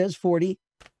 If it says 40,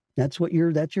 that's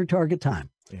your target time.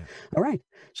 Yeah. All right.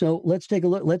 So let's take a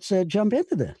look. Let's jump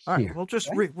into this. All right. Here. We'll just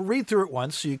read through it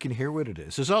once so you can hear what it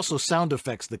is. There's also sound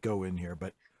effects that go in here,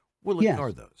 but we'll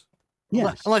ignore those.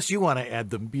 Yes. Unless you want to add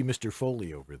them, be Mr.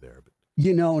 Foley over there. But...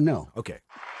 No. Okay.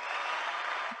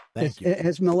 Thank you.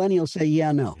 As millennials say,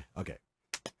 yeah, no. Okay.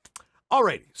 All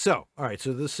righty. So, all right.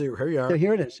 So here you are. So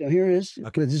here it is.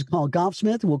 Okay. This is called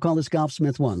Golfsmith. We'll call this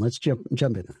Golfsmith 1. Let's jump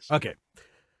into this. Okay.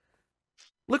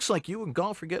 Looks like you and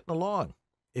golf are getting along.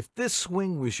 If this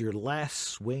swing was your last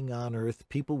swing on Earth,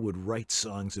 people would write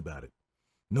songs about it.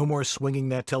 No more swinging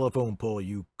that telephone pole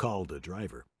you called a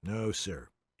driver. No, sir.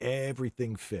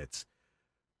 Everything fits.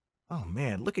 Oh,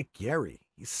 man, look at Gary.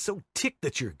 He's so ticked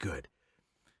that you're good.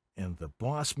 And the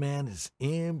boss man is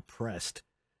impressed.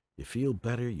 You feel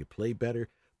better, you play better,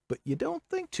 but you don't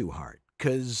think too hard,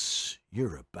 'cause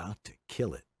you're about to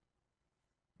kill it.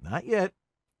 Not yet.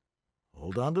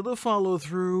 Hold on to the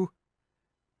follow-through.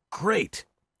 Great.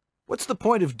 What's the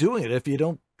point of doing it if you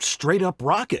don't straight up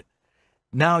rock it?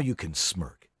 Now you can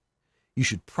smirk. You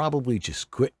should probably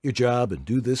just quit your job and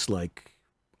do this like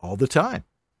all the time.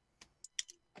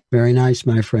 Very nice,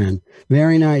 my friend.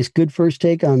 Very nice. Good first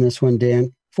take on this one,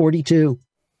 Dan. 42.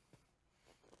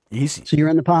 Easy. So you're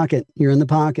in the pocket. You're in the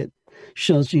pocket.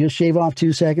 So you shave off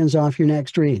 2 seconds off your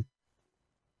next read.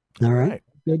 All right.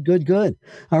 Good.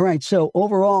 All right. So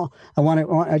overall,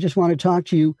 I just want to talk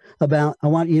to you about, I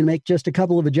want you to make just a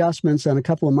couple of adjustments on a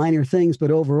couple of minor things,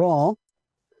 but overall,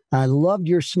 I loved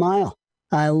your smile.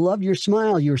 I loved your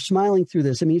smile. You're smiling through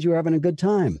this. It means you're having a good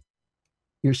time.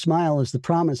 Your smile is the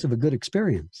promise of a good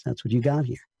experience. That's what you got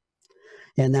here.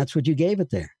 And that's what you gave it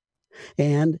there.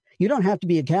 And you don't have to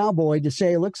be a cowboy to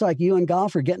say, it looks like you and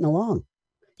golf are getting along.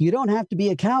 You don't have to be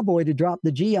a cowboy to drop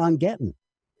the G on getting.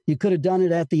 You could have done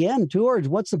it at the end towards,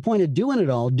 what's the point of doing it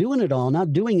all? Doing it all,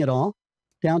 not doing it all.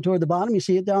 Down toward the bottom, you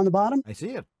see it down the bottom? I see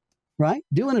it. Right?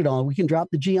 Doing it all. We can drop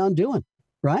the G on doing,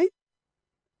 right?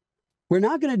 We're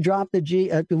not going to drop the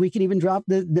G. We can even drop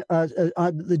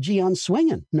the G on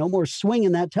swinging. No more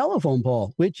swinging that telephone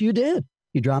pole, which you did.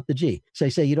 You dropped the G. So they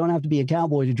say you don't have to be a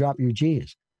cowboy to drop your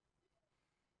G's.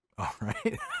 All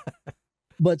right.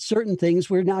 But certain things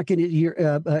we're not going to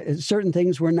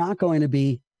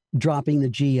be dropping the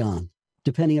G on,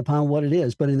 depending upon what it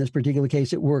is. But in this particular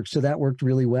case, it works. So that worked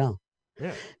really well.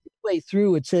 Yeah. Way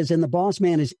through, it says, and the boss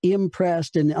man is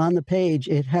impressed. And on the page,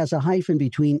 it has a hyphen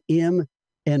between im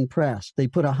and pressed. They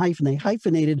put a hyphen. They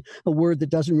hyphenated a word that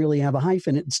doesn't really have a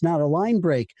hyphen. It's not a line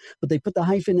break, but they put the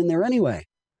hyphen in there anyway.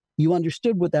 You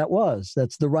understood what that was.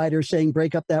 That's the writer saying,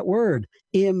 break up that word.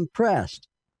 Impressed.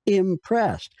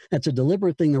 Impressed. That's a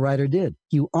deliberate thing the writer did.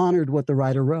 You honored what the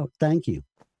writer wrote. Thank you.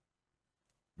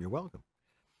 You're welcome.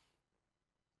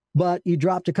 But you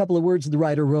dropped a couple of words the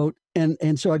writer wrote,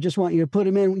 and so I just want you to put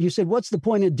them in. You said, what's the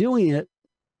point of doing it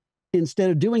instead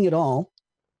of doing it all?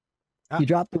 You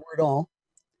dropped the word all.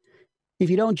 If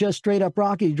you don't just straight up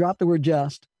rock it, you drop the word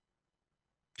just.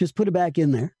 Just put it back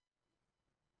in there.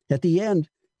 At the end,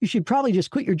 you should probably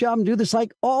just quit your job and do this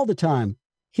like all the time.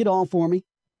 Hit all for me.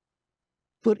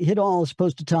 Hit all as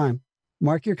opposed to time.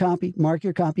 Mark your copy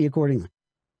accordingly.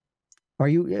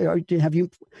 You're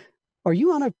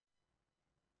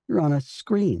on a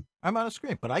screen. I'm on a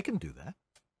screen, but I can do that.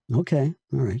 Okay.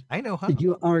 All right. I know how.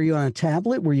 Are you on a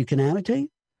tablet where you can annotate?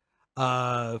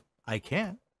 I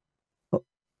can. Oh,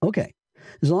 okay.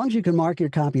 As long as you can mark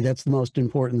your copy, that's the most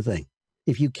important thing.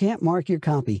 If you can't mark your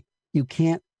copy, you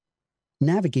can't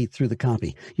navigate through the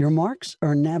copy. Your marks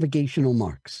are navigational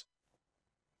marks.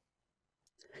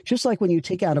 Just like when you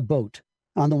take out a boat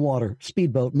on the water,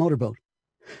 speedboat, motorboat,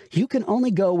 you can only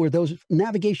go where those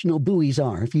navigational buoys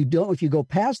are. If you go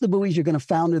past the buoys, you're going to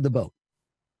founder the boat.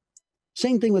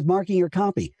 Same thing with marking your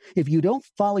copy. If you don't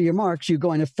follow your marks, you're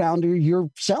going to founder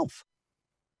yourself.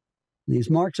 These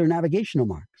marks are navigational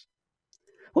marks.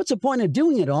 What's the point of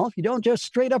doing it all if you don't just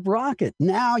straight up rock it?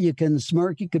 Now you can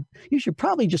smirk. You should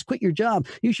probably just quit your job.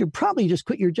 You should probably just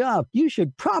quit your job. You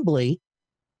should probably,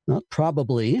 not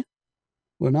probably,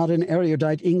 we're not an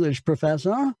erudite English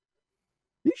professor.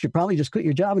 You should probably just quit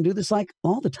your job and do this like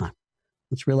all the time.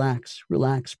 Let's relax,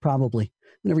 probably.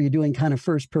 Whenever you're doing kind of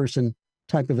first person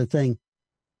type of a thing,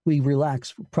 we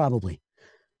relax, probably.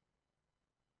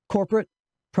 Corporate,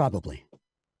 probably.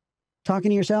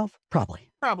 Talking to yourself,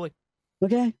 probably. Probably.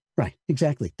 Okay, right,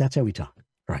 exactly. That's how we talk.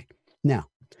 Right. Now,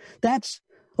 that's,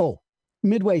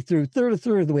 midway through, third of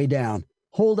the way down,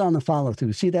 hold on the follow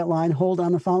through. See that line, hold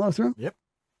on the follow through? Yep.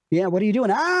 Yeah, what are you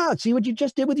doing? See what you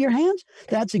just did with your hands?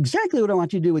 That's exactly what I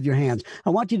want you to do with your hands. I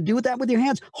want you to do that with your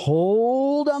hands.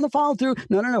 Hold on the follow through.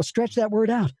 No. Stretch that word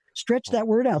out. Stretch that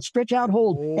word out. Stretch out,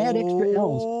 hold. Add extra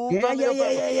L's.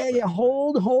 Yeah.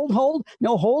 Hold.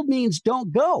 No, hold means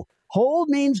don't go. Hold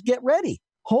means get ready.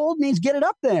 Hold means get it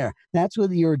up there. That's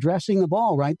what you're addressing the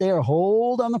ball right there.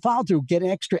 Hold on the follow through. Get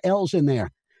extra L's in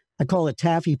there. I call it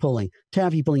taffy pulling.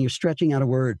 Taffy pulling, you're stretching out a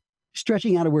word.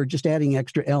 Stretching out a word, just adding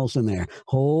extra L's in there.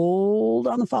 Hold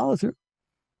on the follow through.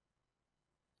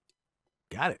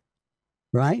 Got it.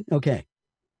 right? Okay.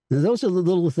 Now, those are the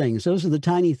little things. Those are the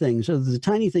tiny things. Those are the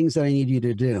tiny things that I need you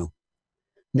to do.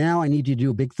 Now I need you to do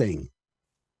a big thing.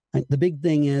 The big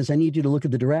thing is I need you to look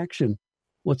at the direction.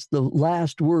 What's the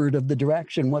last word of the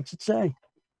direction? What's it say?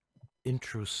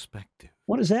 Introspective.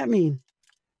 What does that mean?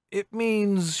 It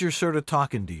means you're sort of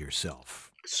talking to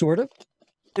yourself. Sort of?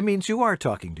 It means you are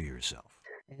talking to yourself.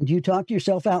 And do you talk to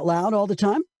yourself out loud all the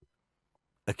time?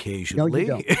 Occasionally.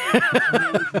 No, you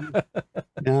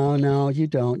don't. No, you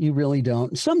don't. You really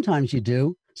don't. Sometimes you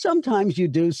do. Sometimes you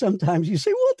do. Sometimes you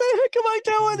say, what the heck am I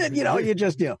doing? And, you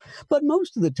just do. But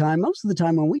most of the time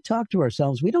when we talk to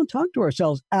ourselves, we don't talk to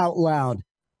ourselves out loud.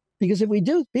 Because if we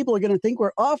do, people are going to think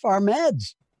we're off our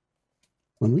meds.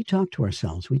 When we talk to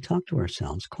ourselves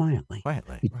quietly.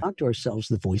 We talk to ourselves,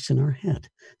 the voice in our head.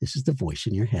 This is the voice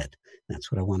in your head.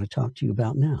 That's what I want to talk to you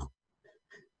about now.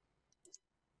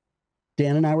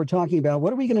 Dan and I were talking about,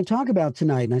 what are we going to talk about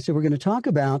tonight? And I said, we're going to talk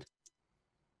about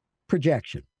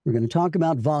projection. We're going to talk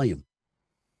about volume.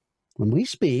 When we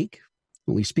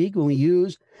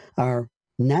use our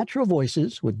natural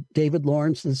voices, what David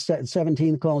Lawrence, the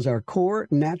 17th, calls our core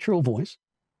natural voice,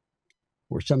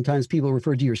 or sometimes people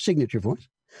refer to your signature voice,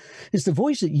 it's the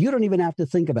voice that you don't even have to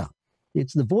think about.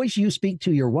 It's the voice you speak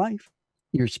to your wife,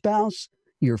 your spouse,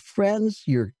 your friends,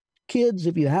 your kids,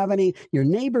 if you have any, your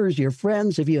neighbors, your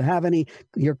friends, if you have any,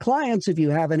 your clients, if you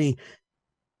have any.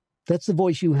 That's the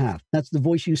voice you have. That's the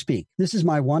voice you speak. This is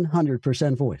my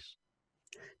 100% voice.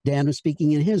 Dan is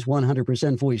speaking in his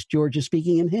 100% voice. George is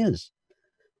speaking in his.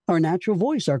 Our natural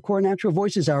voice, our core natural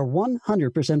voice is our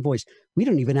 100% voice. We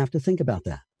don't even have to think about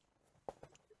that.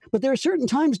 But there are certain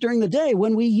times during the day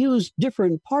when we use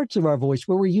different parts of our voice,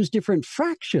 where we use different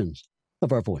fractions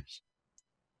of our voice.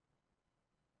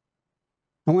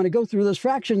 I want to go through those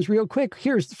fractions real quick.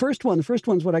 Here's the first one. The first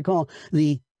one's what I call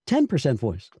the 10%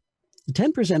 voice. The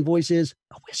 10% voice is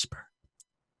a whisper.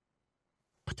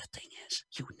 But the thing is,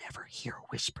 you never hear a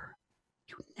whisper.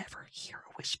 You never hear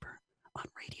a whisper on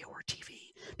radio or TV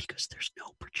because there's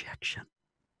no projection.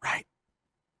 Right?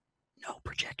 No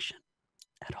projection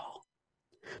at all.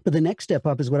 But the next step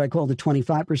up is what I call the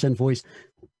 25% voice.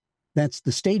 That's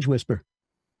the stage whisper.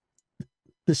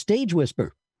 The stage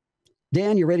whisper.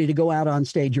 Dan, you're ready to go out on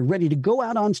stage. You're ready to go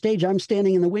out on stage. I'm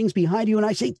standing in the wings behind you, and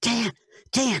I say,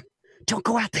 Dan, don't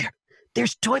go out there.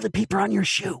 There's toilet paper on your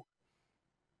shoe.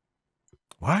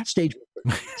 What? Stage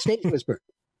whisper. Stage whisper.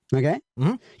 Okay?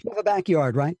 Mm-hmm. You have a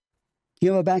backyard, right?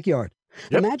 You have a backyard.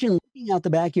 Yep. Imagine looking out the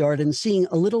backyard and seeing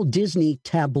a little Disney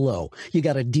tableau. You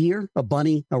got a deer, a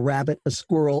bunny, a rabbit, a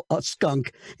squirrel, a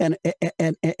skunk, and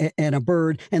a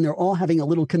bird, and they're all having a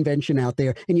little convention out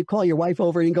there. And you call your wife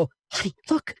over and you go, hey,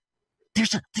 look,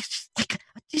 there's like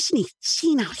a Disney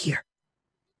scene out here.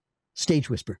 Stage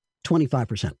whisper,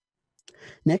 25%.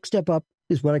 Next step up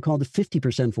is what I call the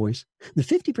 50% voice. The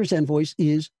 50% voice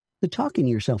is the talking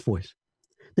to yourself voice.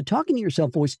 The talking to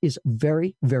yourself voice is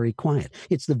very, very quiet.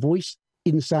 It's the voice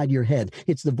inside your head.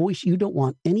 It's the voice you don't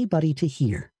want anybody to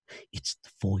hear. It's the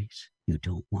voice you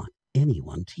don't want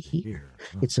anyone to hear.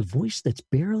 It's a voice that's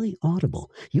barely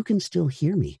audible. You can still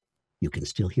hear me. You can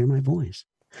still hear my voice.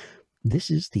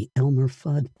 This is the Elmer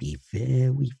Fudd, be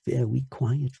very, very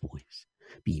quiet voice.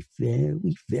 Be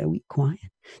very, very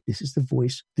quiet. This is the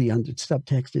voice. The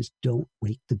subtext is, don't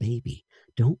wake the baby.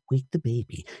 Don't wake the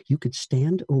baby. You could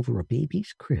stand over a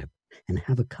baby's crib and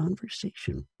have a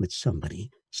conversation with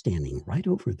somebody standing right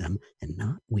over them and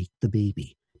not wake the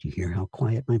baby. Do you hear how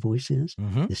quiet my voice is?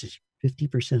 Mm-hmm. This is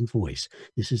 50% voice.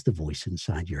 This is the voice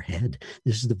inside your head.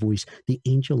 This is the voice, the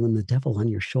angel and the devil on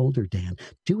your shoulder, Dan.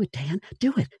 Do it, Dan.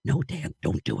 Do it. No, Dan,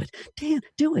 don't do it. Dan,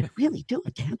 do it. Really, do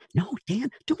it, Dan. No, Dan,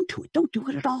 don't do it. Don't do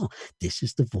it at all. This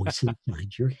is the voice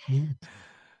inside your head.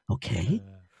 Okay?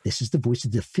 This is the voice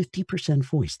of the 50%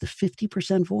 voice. The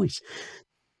 50% voice.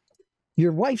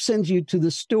 Your wife sends you to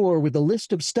the store with a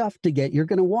list of stuff to get. You're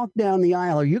going to walk down the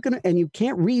aisle. And you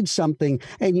can't read something.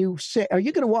 And you say, are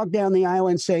you going to walk down the aisle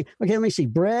and say, okay, let me see,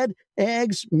 bread,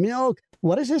 eggs, milk.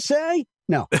 What does it say?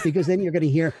 No, because then you're going to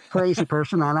hear crazy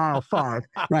person on aisle 5.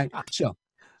 Right. So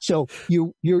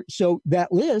that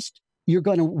list, you're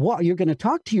going to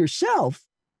talk to yourself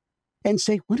and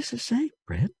say, what does it say?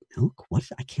 Bread, milk.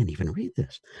 I can't even read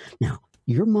this. Now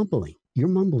you're mumbling. You're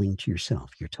mumbling to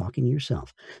yourself. You're talking to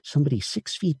yourself. Somebody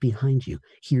 6 feet behind you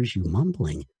hears you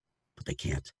mumbling, but they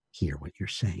can't hear what you're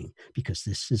saying because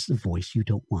this is the voice you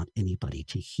don't want anybody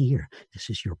to hear. This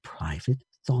is your private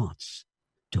thoughts.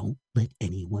 Don't let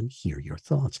anyone hear your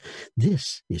thoughts.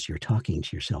 This is your talking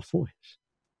to yourself voice.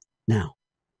 Now,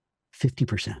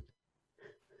 50%.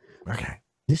 Okay.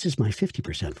 This is my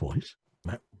 50% voice.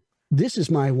 This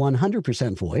is my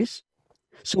 100% voice.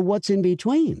 So what's in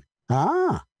between?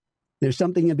 There's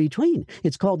something in between.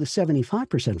 It's called the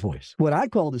 75% voice, what I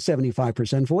call the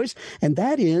 75% voice, and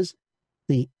that is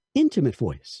the intimate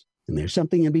voice. And there's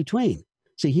something in between.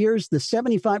 So here's the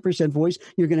 75% voice.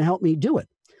 You're going to help me do it.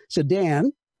 So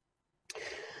Dan,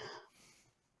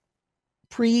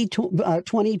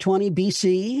 pre-2020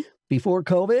 BC, before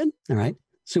COVID, all right?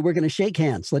 So we're going to shake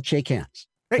hands. Let's shake hands.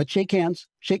 Hey. Let's shake hands.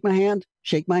 Shake my hand.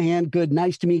 Shake my hand. Good.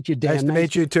 Nice to meet you, Dan. Nice to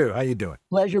meet you, too. How you doing?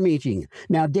 Pleasure meeting you.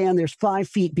 Now, Dan, there's 5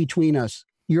 feet between us.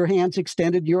 Your hand's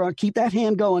extended. Keep that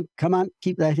hand going. Come on.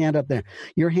 Keep that hand up there.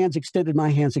 Your hand's extended. My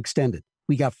hand's extended.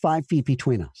 We got 5 feet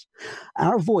between us.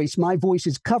 Our voice, my voice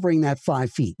is covering that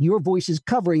 5 feet. Your voice is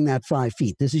covering that 5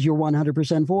 feet. This is your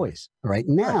 100% voice. All right.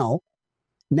 Now,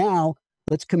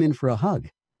 let's come in for a hug.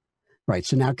 All right.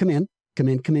 So now come in.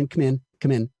 Okay,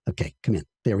 come in.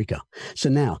 There we go. So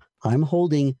now I'm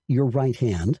holding your right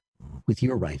hand with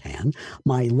your right hand.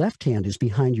 My left hand is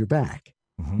behind your back.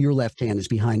 Mm-hmm. Your left hand is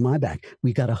behind my back.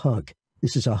 We got a hug.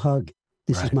 This is a hug.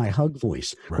 This is my hug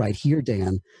voice right here,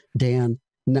 Dan. Dan,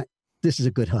 this is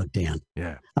a good hug, Dan.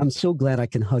 Yeah. I'm so glad I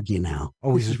can hug you now.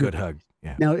 Always a good hug.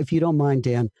 Yeah. Now, if you don't mind,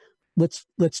 Dan, let's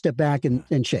step back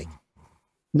and shake.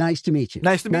 Nice to meet you.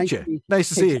 Nice to meet you. Nice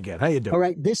to see you again. How you doing? All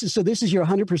right. This is your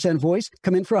 100% voice.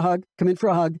 Come in for a hug. Come in for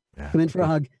a hug. Yeah. Come in for a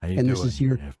hug. And this is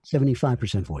your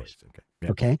 75% voice.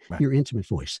 Okay. Right. Your intimate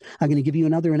voice. I'm going to give you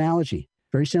another analogy.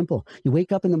 Very simple. You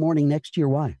wake up in the morning next to your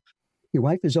wife. Your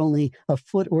wife is only a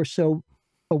foot or so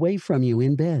away from you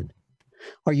in bed.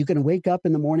 Are you going to wake up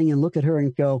in the morning and look at her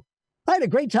and go, I had a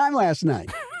great time last night?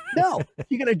 No.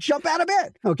 You're going to jump out of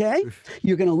bed. Okay.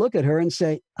 You're going to look at her and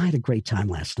say, I had a great time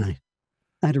last night.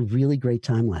 I had a really great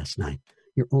time last night.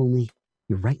 You're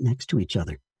right next to each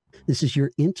other. This is your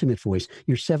intimate voice,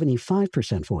 your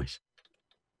 75% voice.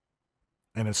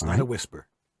 And it's not a whisper.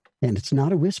 And it's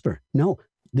not a whisper. No,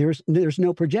 there's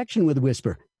no projection with a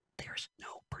whisper. There's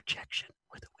no projection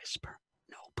with a whisper.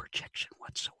 No projection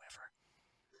whatsoever.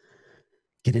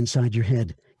 Get inside your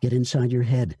head. Get inside your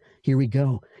head. Here we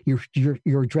go.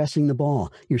 You're addressing the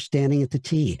ball. You're standing at the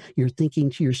tee. You're thinking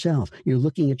to yourself. You're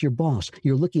looking at your boss.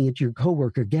 You're looking at your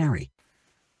coworker, Gary.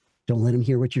 Don't let him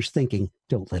hear what you're thinking.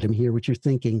 Don't let him hear what you're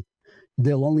thinking.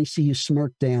 They'll only see you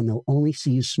smirk, Dan. They'll only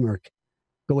see you smirk.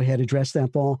 Go ahead, address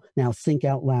that ball. Now think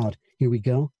out loud. Here we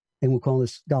go. And we'll call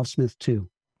this Golfsmith 2.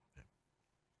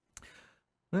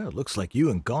 Well, it looks like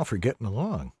you and golf are getting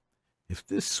along. If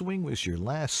this swing was your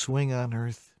last swing on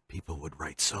Earth, people would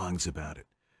write songs about it.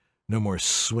 No more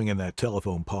swinging that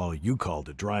telephone pole you called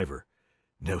a driver.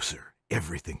 No, sir.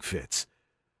 Everything fits.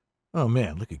 Oh,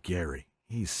 man, look at Gary.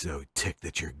 He's so ticked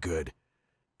that you're good.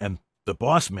 And the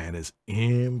boss man is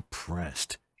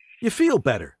impressed. You feel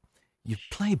better. You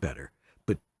play better.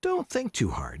 But don't think too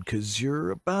hard, because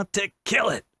you're about to kill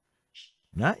it.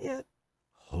 Not yet.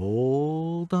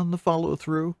 Hold on the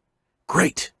follow-through.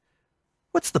 Great.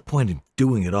 What's the point in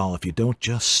doing it all if you don't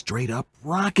just straight up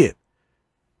rock it?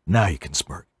 Now you can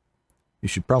smirk. You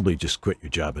should probably just quit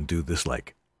your job and do this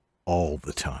like all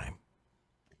the time.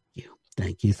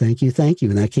 Thank you.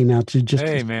 And that came out to just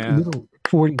a little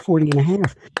 40 and a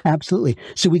half. Absolutely.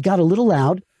 So we got a little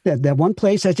loud. That one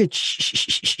place I said,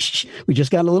 shh. We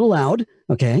just got a little loud.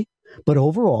 Okay. But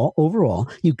overall,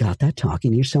 you got that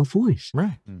talking to yourself voice.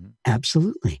 Right. Mm-hmm.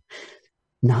 Absolutely.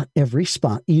 Not every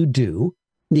spot you do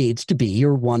needs to be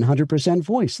your 100%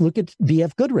 voice. Look at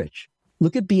B.F. Goodrich.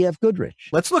 Let's look at B.F.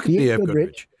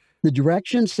 Goodrich. The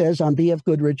direction says on B.F.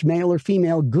 Goodrich, male or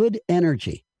female, good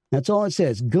energy. That's all it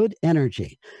says, good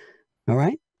energy. All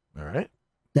right? All right.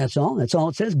 That's all it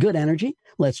says, good energy.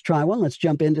 Let's try one. Let's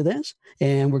jump into this.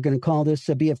 And we're going to call this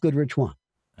B.F. Goodrich 1.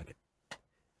 Okay.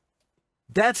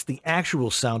 That's the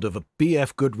actual sound of a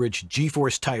B.F. Goodrich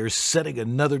G-Force tires setting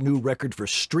another new record for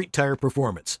street tire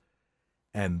performance.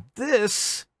 And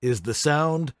this is the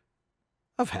sound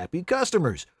of happy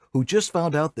customers who just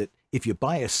found out that if you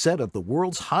buy a set of the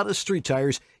world's hottest street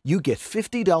tires, you get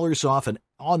 $50 off an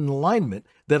alignment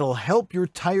that'll help your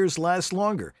tires last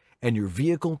longer and your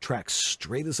vehicle tracks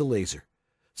straight as a laser.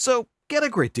 So get a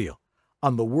great deal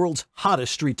on the world's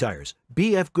hottest street tires,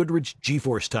 B.F. Goodrich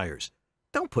G-Force tires.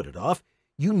 Don't put it off.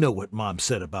 You know what Mom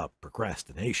said about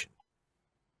procrastination.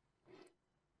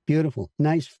 Beautiful.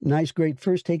 Nice, great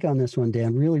first take on this one,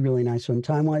 Dan. Really, really nice one.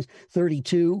 Time-wise,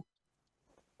 32.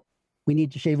 We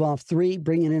need to shave off 3,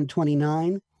 bring it in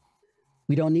 29.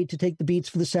 We don't need to take the beats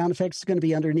for the sound effects. It's going to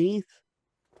be underneath.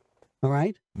 All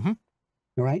right? Mm-hmm.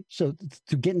 All right? So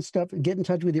to get in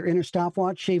touch with your inner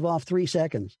stopwatch, shave off 3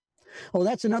 seconds. Oh,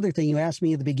 that's another thing you asked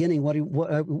me at the beginning.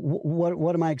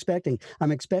 What am I expecting?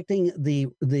 I'm expecting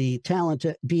the talent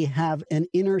to have an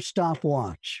inner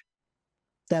stopwatch.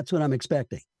 That's what I'm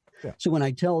expecting. Yeah. So when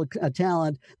I tell a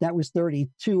talent that was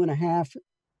 32 and a half,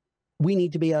 we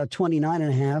need to be at 29 and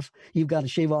a half. You've got to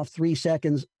shave off 3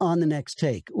 seconds on the next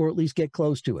take, or at least get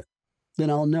close to it. Then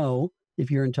I'll know if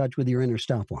you're in touch with your inner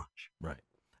stopwatch. Right.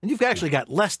 And you've actually got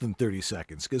less than 30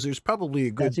 seconds because there's probably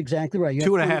a good That's exactly right. You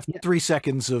 2.5, 3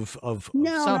 seconds of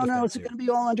No, it's going to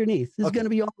be all underneath. It's going to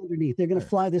be all underneath. They're going to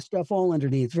fly this stuff all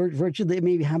underneath. Virtually, they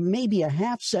maybe have maybe a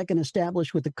half second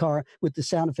established with the car with the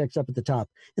sound effects up at the top.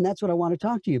 And that's what I want to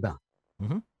talk to you about.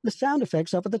 Mm-hmm. The sound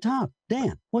effects up at the top.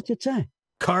 Dan, what's it say?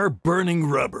 Car burning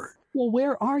rubber. Well,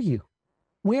 where are you?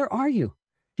 Where are you?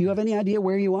 Do you have any idea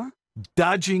where you are?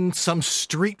 Dodging some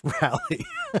street rally.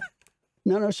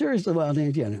 No, seriously. Well,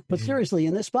 yeah, but seriously,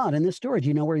 in this spot, in this story, do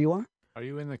you know where you are? Are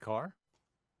you in the car?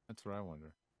 That's what I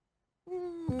wonder.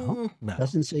 No.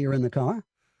 Doesn't say you're in the car.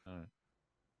 All right.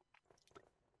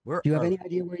 Where do you have any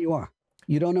idea where you are?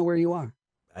 You don't know where you are.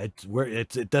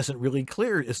 It doesn't really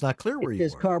clear. It's not clear where you are.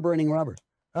 It says car burning rubber.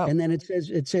 Oh. And then it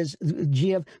says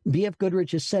BF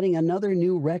Goodrich is setting another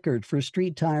new record for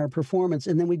street tire performance.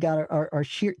 And then we got our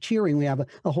cheering. We have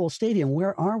a whole stadium.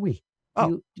 Where are we?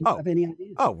 Do you have any idea?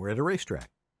 Oh, we're at a racetrack.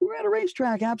 We're at a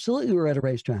racetrack. Absolutely, we're at a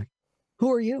racetrack.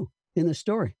 Who are you in the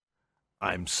story?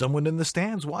 I'm someone in the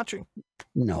stands watching.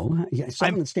 No,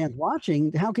 someone in the stands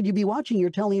watching. How could you be watching? You're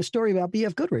telling a story about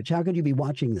BF Goodrich. How could you be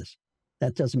watching this?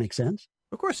 That doesn't make sense.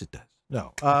 Of course it does.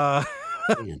 No.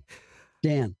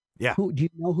 Dan. Yeah. Do you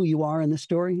know who you are in this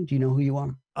story? Do you know who you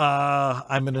are?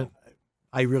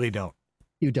 I really don't.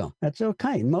 You don't. That's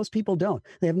okay. Most people don't.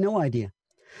 They have no idea.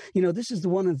 You know, this is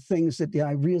one of the things that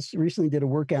I recently did a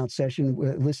workout session,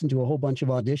 listened to a whole bunch of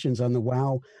auditions on the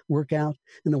WOW workout.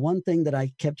 And the one thing that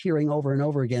I kept hearing over and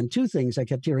over again, two things I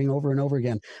kept hearing over and over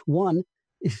again. One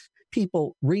is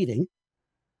people reading,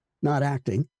 not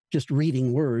acting, just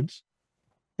reading words.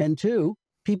 And two,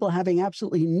 people having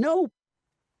absolutely no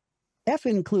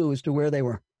effing clue as to where they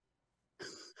were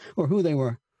or who they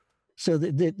were. So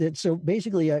so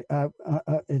basically,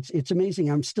 it's amazing.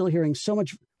 I'm still hearing so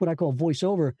much what I call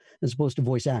voiceover as opposed to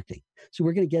voice acting. So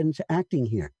we're going to get into acting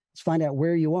here. Let's find out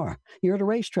where you are. You're at a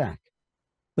racetrack,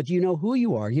 but do you know who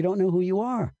you are? You don't know who you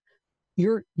are.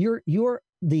 You're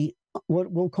the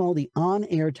what we'll call the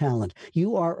on-air talent.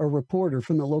 You are a reporter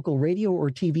from the local radio or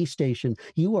TV station.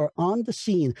 You are on the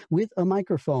scene with a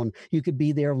microphone. You could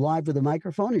be there live with a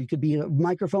microphone, or you could be a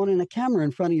microphone and a camera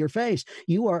in front of your face.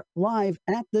 You are live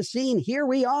at the scene. Here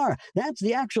we are. That's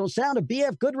the actual sound of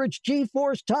BF Goodrich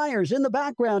G-Force tires in the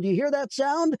background. You hear that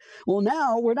sound? Well,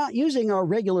 now we're not using our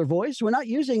regular voice. We're not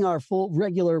using our full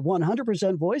regular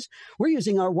 100% voice. We're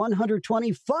using our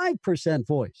 125%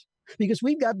 voice. Because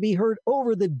we've got to be heard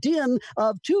over the din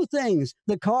of two things: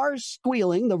 the cars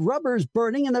squealing, the rubber's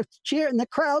burning, and the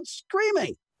crowd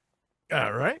screaming.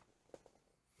 All right.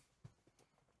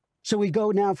 So we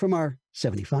go now from our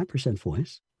 75%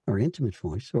 voice, our intimate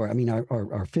voice, or I mean our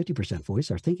 50%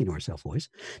 voice, our thinking to ourselves voice.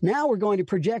 Now we're going to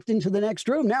project into the next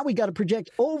room. Now we got to project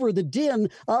over the din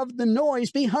of the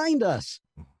noise behind us.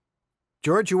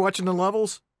 George, you watching the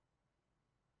levels?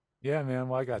 Yeah, man.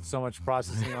 Well, I got so much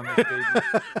processing on this baby.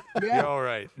 Yeah. All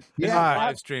right. Yeah.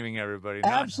 Live streaming, everybody.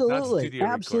 Not Absolutely. studio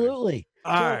Absolutely.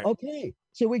 Recording. Okay.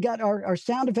 So we got our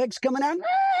sound effects coming out.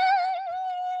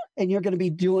 And you're going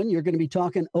to be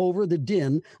talking over the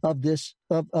din of this,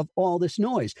 of all this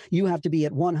noise. You have to be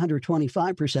at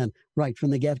 125% right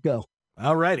from the get-go.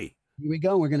 All righty. Here we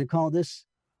go. We're going to call this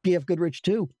BF Goodrich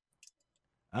 2.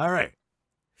 All right.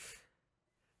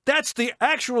 That's the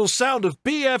actual sound of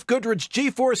BF Goodrich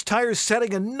G-Force tires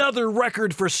setting another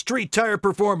record for street tire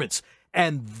performance.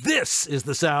 And this is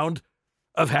the sound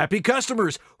of happy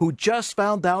customers who just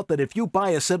found out that if you buy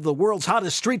a set of the world's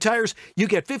hottest street tires, you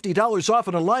get $50 off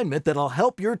an alignment that'll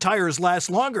help your tires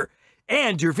last longer.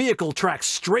 And your vehicle tracks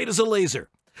straight as a laser.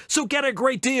 So get a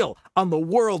great deal on the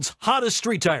world's hottest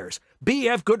street tires,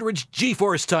 BF Goodrich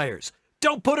G-Force tires.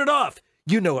 Don't put it off.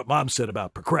 You know what Mom said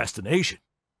about procrastination.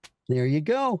 There you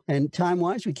go. And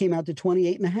time-wise, we came out to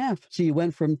 28.5. So you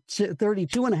went from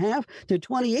 32.5 to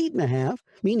 28.5,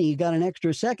 meaning you got an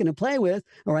extra second to play with.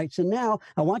 All right, so now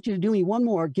I want you to do me one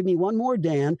more. Give me one more,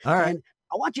 Dan. All right. And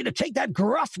I want you to take that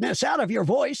gruffness out of your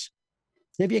voice.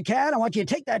 If you can, I want you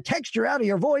to take that texture out of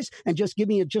your voice and just give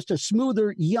me just a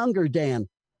smoother, younger Dan.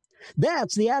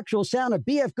 That's the actual sound of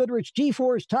BF Goodrich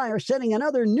G-Force tire setting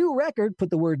another new record. Put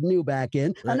the word new back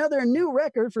in. Right. Another new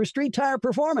record for street tire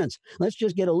performance. Let's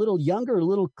just get a little younger, a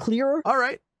little clearer. All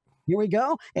right. Here we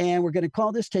go. And we're going to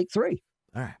call this take 3.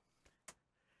 All right.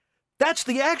 That's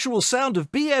the actual sound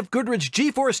of BF Goodrich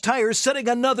G-Force tires setting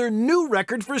another new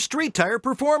record for street tire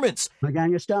performance. I'm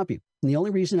going to stop you. And the only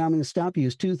reason I'm going to stop you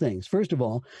is two things. First of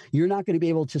all, you're not going to be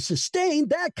able to sustain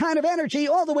that kind of energy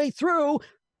all the way through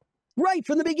right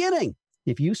from the beginning.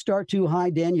 If you start too high,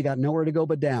 Dan, you got nowhere to go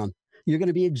but down. You're going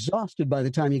to be exhausted by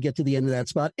the time you get to the end of that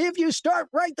spot. If you start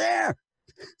right there.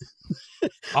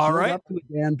 All right. Build up to it,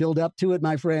 Dan. Build up to it,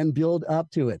 my friend. Build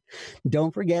up to it.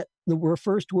 Don't forget, the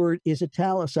first word is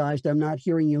italicized. I'm not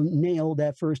hearing you nail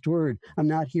that first word. I'm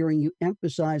not hearing you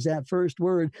emphasize that first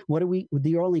word.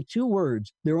 There are only two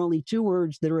words. There are only two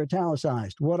words that are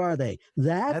italicized. What are they?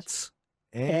 That's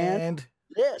and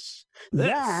this.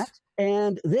 That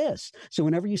and this. So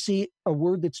whenever you see a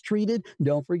word that's treated,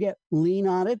 don't forget, lean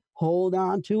on it, hold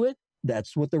on to it.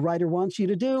 That's what the writer wants you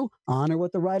to do. Honor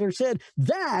what the writer said.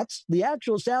 That's the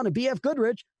actual sound of B.F.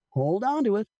 Goodrich. Hold on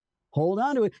to it. Hold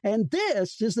on to it. And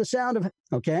this is the sound of,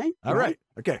 okay? All right.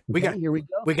 Okay. Here we go.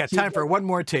 We got time for one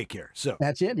more take here. So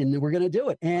that's it. And we're going to do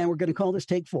it. And we're going to call this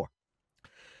take 4.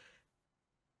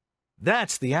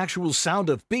 That's the actual sound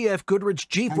of B.F. Goodrich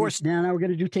G-Force. Now we're going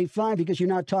to do take 5 because you're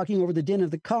not talking over the din of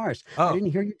the cars. I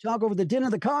didn't hear you talk over the din of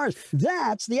the cars.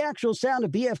 That's the actual sound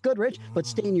of B.F. Goodrich, but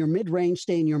stay in your mid-range,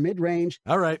 stay in your mid-range.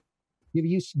 All right. Give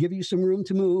you some room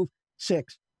to move.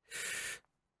 6.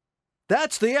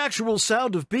 That's the actual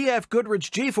sound of B.F. Goodrich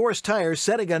G-Force tires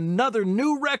setting another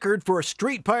new record for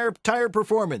street tire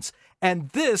performance. And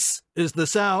this is the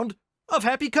sound of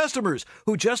happy customers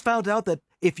who just found out that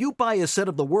if you buy a set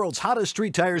of the world's hottest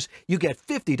street tires, you get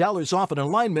 $50 off an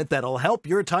alignment that'll help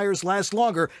your tires last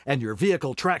longer and your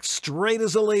vehicle track straight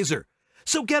as a laser.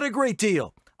 So get a great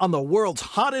deal on the world's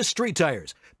hottest street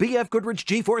tires, B.F. Goodrich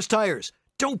G-Force tires.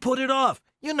 Don't put it off.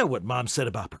 You know what Mom said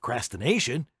about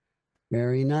procrastination.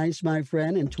 Very nice, my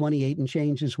friend, and 28 and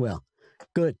change as well.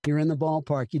 Good. You're in the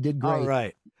ballpark. You did great. All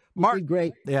right. Mark. You did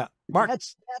great. Yeah. Mark.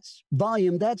 That's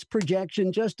volume. That's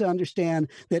projection. Just to understand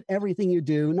that everything you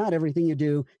do, not everything you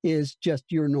do, is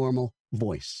just your normal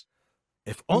voice.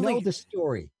 If only know the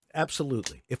story.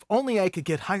 Absolutely. If only I could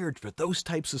get hired for those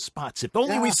types of spots. If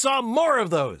only we saw more of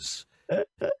those.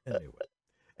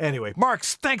 Anyway, Mark,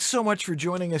 thanks so much for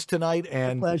joining us tonight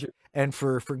and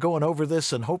for going over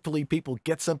this, and hopefully people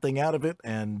get something out of it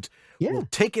and will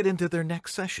take it into their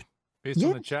next session. Based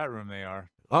on the chat room, they are.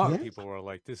 People were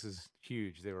like, this is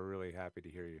huge. They were really happy to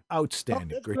hear you. Outstanding.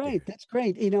 That's great. That's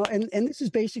great. You know, and this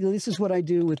is what I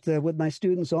do with my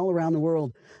students all around the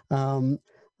world.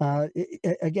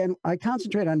 Again, I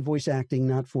concentrate on voice acting,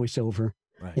 not voiceover.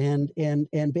 Right.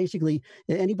 And basically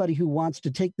anybody who wants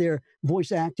to take their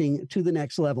voice acting to the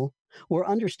next level or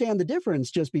understand the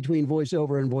difference just between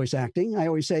voiceover and voice acting. I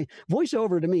always say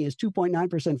voiceover to me is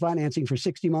 2.9% financing for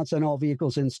 60 months on all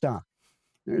vehicles in stock.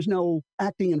 There's no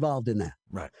acting involved in that.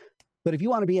 Right. But if you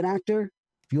want to be an actor,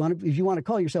 if you want to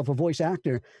call yourself a voice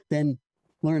actor, then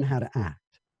learn how to act.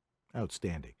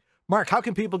 Outstanding. Mark, how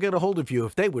can people get a hold of you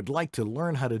if they would like to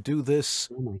learn how to do this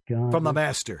from the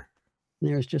master?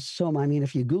 There's just so, I mean,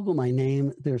 if you Google my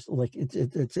name, there's like,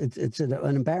 it's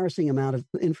an embarrassing amount of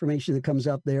information that comes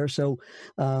up there. So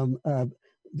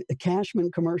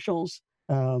Cashman Commercials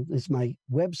is my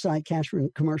website,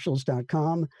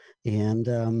 cashmancommercials.com.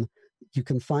 And you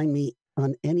can find me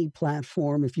on any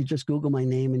platform. If you just Google my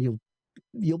name, and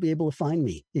you'll be able to find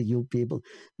me. You'll be able,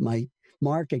 my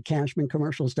Mark at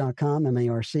cashmancommercials.com,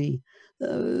 M-A-R-C.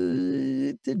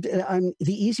 I'm the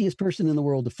easiest person in the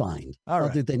world to find,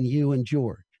 other than you and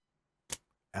George.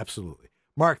 Absolutely.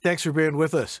 Mark, thanks for being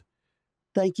with us.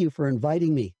 Thank you for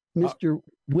inviting me. Mr.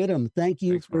 Whittam, thank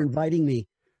you for inviting me.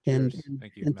 And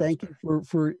thank you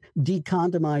for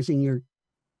decondomizing your...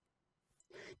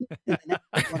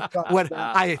 What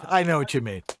I know what you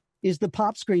mean. Is the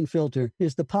pop screen filter.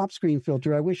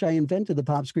 I wish I invented the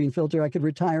pop screen filter. I could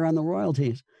retire on the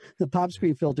royalties. The pop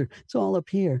screen filter, it's all up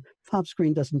here. Pop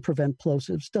screen doesn't prevent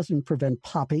plosives, doesn't prevent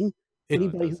popping.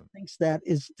 Anybody who thinks that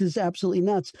is absolutely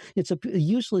nuts. It's a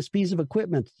useless piece of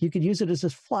equipment. You could use it as a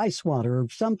fly swatter or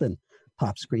something.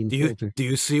 Pop screen filter. Do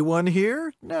you see one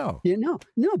here? No.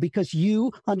 No, because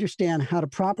you understand how to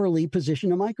properly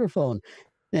position a microphone.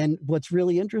 And what's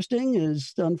really interesting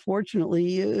is,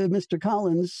 unfortunately, Mr.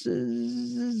 Collins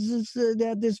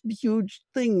had this huge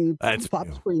thing,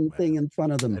 pop screen thing in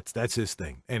front of them. That's his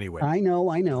thing. Anyway. I know.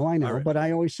 Right. But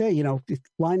I always say,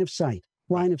 line of sight.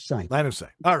 Line of sight.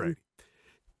 All right.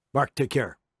 Mark, take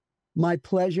care. My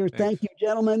pleasure. Thank you,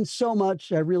 gentlemen, so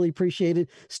much. I really appreciate it.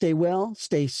 Stay well,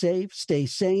 stay safe, stay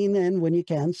sane, and when you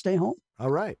can, stay home.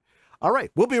 All right.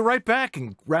 We'll be right back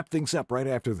and wrap things up right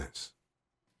after this.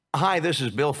 Hi, this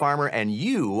is Bill Farmer, and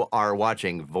you are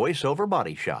watching VoiceOver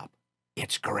Body Shop.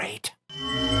 It's great.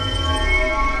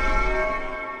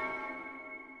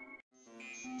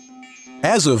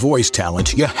 As a voice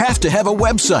talent, you have to have a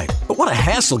website. But what a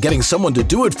hassle getting someone to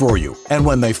do it for you. And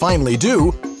when they finally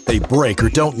do, they break or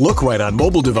don't look right on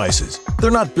mobile devices.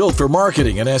 They're not built for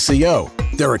marketing and SEO.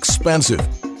 they're expensive.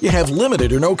 You have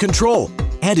limited or no control,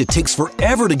 and it takes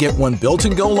forever to get one built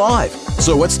and go live.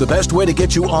 So what's the best way to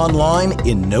get you online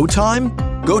in no time?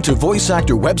 Go to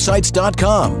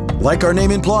voiceactorwebsites.com. Like our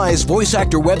name implies,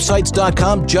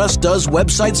 voiceactorwebsites.com just does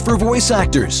websites for voice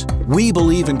actors. We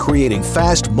believe in creating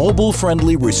fast,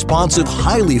 mobile-friendly, responsive,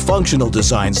 highly functional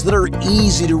designs that are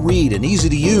easy to read and easy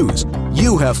to use.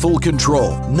 You have full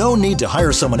control. No need to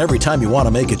hire someone every time you want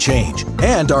to make a change.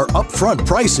 And our upfront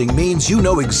pricing means you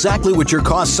know exactly what your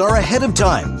costs are ahead of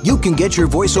time. You can get your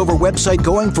voiceover website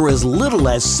going for as little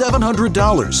as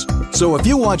 $700. So if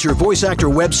you want your voice actor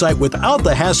website without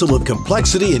the hassle of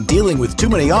complexity and dealing with too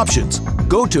many options,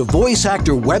 go to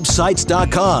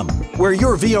voiceactorwebsites.com, where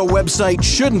your VO website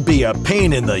shouldn't be a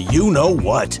pain in the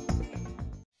you-know-what.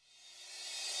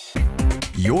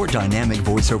 Your dynamic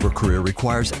voiceover career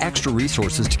requires extra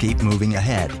resources to keep moving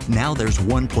ahead. Now there's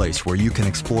one place where you can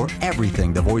explore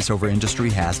everything the voiceover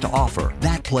industry has to offer.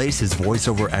 That place is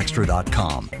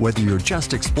voiceoverextra.com. Whether you're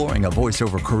just exploring a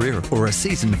voiceover career or a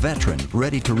seasoned veteran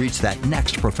ready to reach that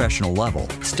next professional level,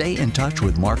 stay in touch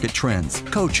with market trends,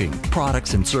 coaching,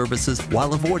 products, and services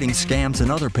while avoiding scams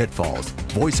and other pitfalls.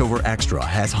 VoiceOver Extra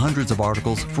has hundreds of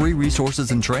articles, free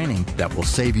resources, and training that will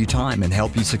save you time and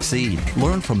help you succeed.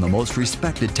 Learn from the most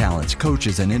respected talents,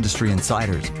 coaches, and industry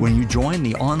insiders when you join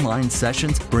the online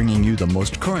sessions bringing you the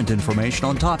most current information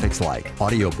on topics like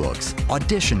audiobooks,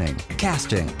 auditioning,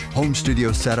 casting, home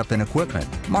studio setup and equipment,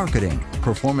 marketing,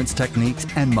 performance techniques,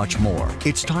 and much more.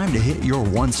 It's time to hit your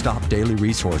one-stop daily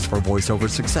resource for voiceover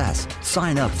success.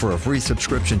 Sign up for a free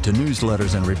subscription to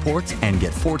newsletters and reports and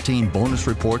get 14 bonus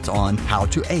reports on how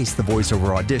to ace the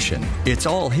voiceover audition. It's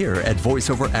all here at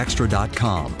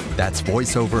voiceoverextra.com. That's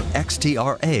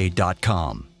voiceoverextra.com.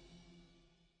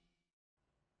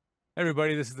 Hey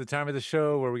everybody, this is the time of the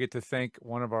show where we get to thank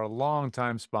one of our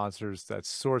longtime sponsors. That's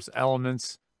Source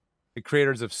Elements, the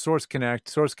creators of Source Connect,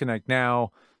 Source Connect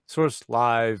Now, Source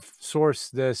Live, Source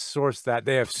this, Source that.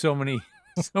 They have so many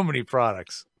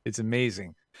products. It's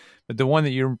amazing. But the one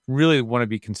that you really want to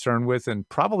be concerned with and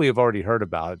probably have already heard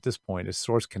about at this point is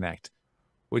Source Connect,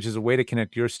 which is a way to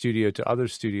connect your studio to other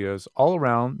studios all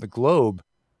around the globe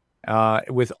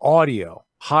with audio.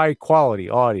 High quality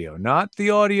audio, not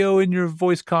the audio in your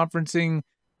voice conferencing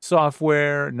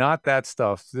software, not that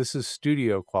stuff. This is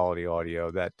studio quality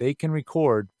audio that they can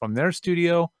record from their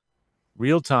studio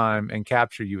real time and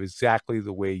capture you exactly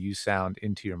the way you sound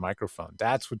into your microphone.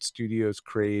 That's what studios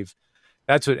crave.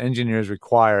 That's what engineers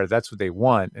require. That's what they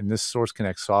want. And this Source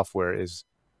Connect software is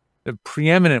the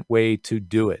preeminent way to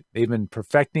do it. They've been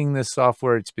perfecting this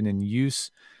software. It's been in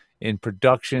use in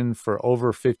production for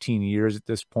over 15 years at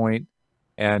this point.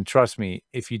 And trust me,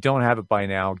 if you don't have it by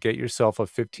now, get yourself a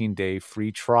 15-day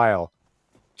free trial.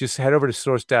 Just head over to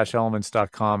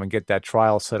source-elements.com and get that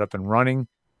trial set up and running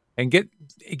and get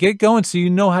going so you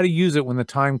know how to use it when the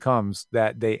time comes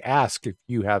that they ask if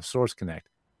you have Source Connect.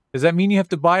 Does that mean you have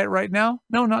to buy it right now?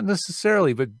 No, not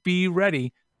necessarily, but be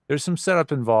ready. There's some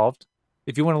setup involved.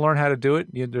 If you want to learn how to do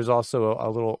it, there's also a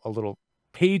little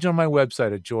page on my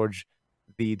website at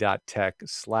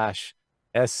georgv.tech/SC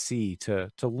to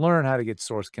learn how to get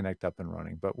Source Connect up and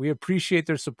running. But we appreciate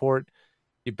their support.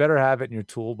 You better have it in your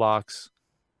toolbox.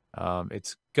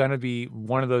 It's going to be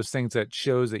one of those things that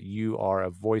shows that you are a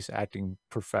voice acting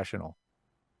professional.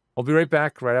 We'll be right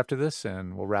back right after this,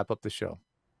 and we'll wrap up the show.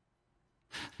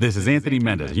 This is Anthony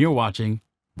Mendez, and you're watching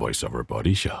VoiceOver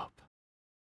Body Shop.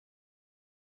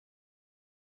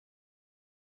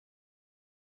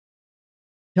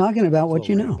 Talking about what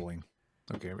you know.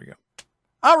 Okay, here we go.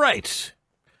 All right.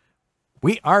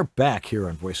 We are back here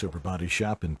on VoiceOver Body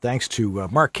Shop, and thanks to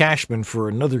Marc Cashman for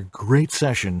another great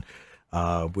session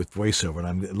with VoiceOver.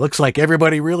 And it looks like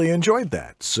everybody really enjoyed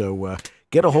that. So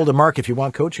get a hold of Marc if you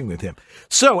want coaching with him.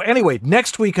 So anyway,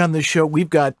 next week on the show, we've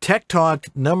got Tech Talk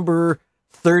number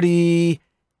 38,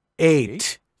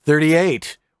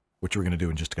 which we're going to do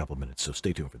in just a couple of minutes. So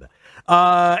stay tuned for that.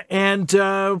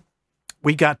 And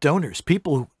we got donors,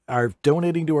 people who are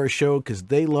donating to our show because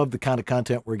they love the kind of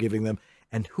content we're giving them.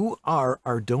 And who are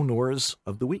our donors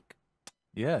of the week?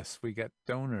 Yes, we got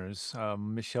donors.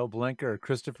 Michelle Blanker,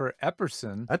 Christopher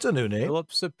Epperson. That's a new name. Philip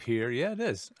Sapir. Yeah, it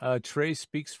is. Trey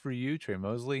Speaks for You, Trey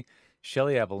Mosley.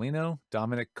 Shelly Avellino,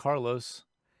 Dominic Carlos,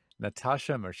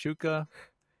 Natasha Marshuka,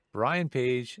 Brian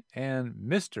Page, and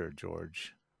Mr.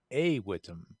 George A.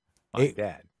 Whittam, my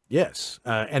dad. Yes.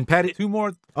 And Patty. Three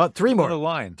more. Three more.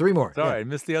 Line. Three more. Sorry, yeah. I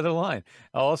missed the other line.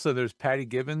 Also, there's Patty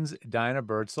Gibbons, Diana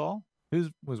Birdsall, who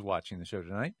was watching the show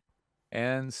tonight,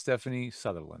 and Stephanie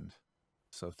Sutherland.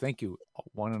 So thank you,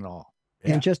 one and all.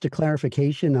 Yeah. And just a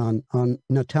clarification on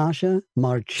Natasha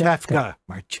Marchevka.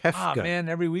 Ah, man,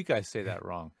 every week I say that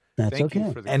wrong. That's Thank okay.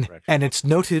 you for the And correction. it's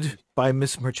noted by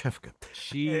Miss Marchevka.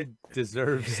 She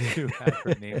deserves to have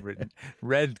her name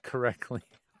read correctly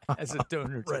as a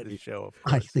donor to the show. Of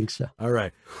I course. think so. All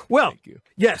right. Well,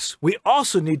 yes, we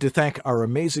also need to thank our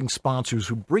amazing sponsors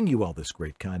who bring you all this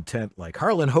great content, like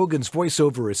Harlan Hogan's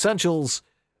VoiceOver Essentials,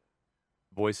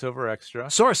 VoiceOver Extra,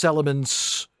 Source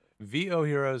Elements,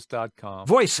 VOHeroes.com,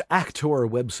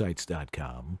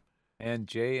 VoiceActorWebsites.com, and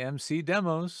JMC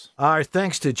Demos. Our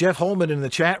thanks to Jeff Holman in the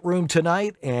chat room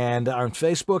tonight and on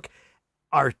Facebook.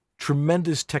 Our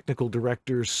tremendous technical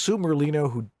director, Sue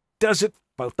Merlino, who does it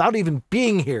without even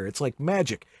being here. It's like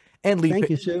magic. And Lee Thank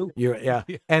you, Sue. Yeah.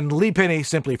 And Lee Penny,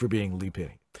 simply for being Lee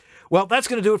Penny. Well, that's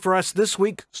going to do it for us this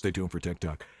week. Stay tuned for Tech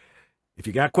Talk. If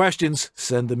you got questions,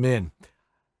 send them in.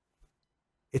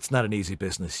 It's not an easy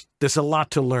business. There's a lot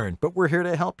to learn, but we're here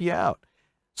to help you out.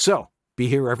 So, be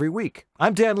here every week.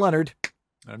 I'm Dan Lenard.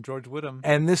 I'm George Whittam.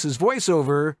 And this is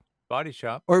VoiceOver Body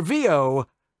Shop. or VOBS.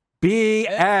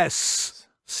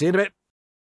 See you in a bit.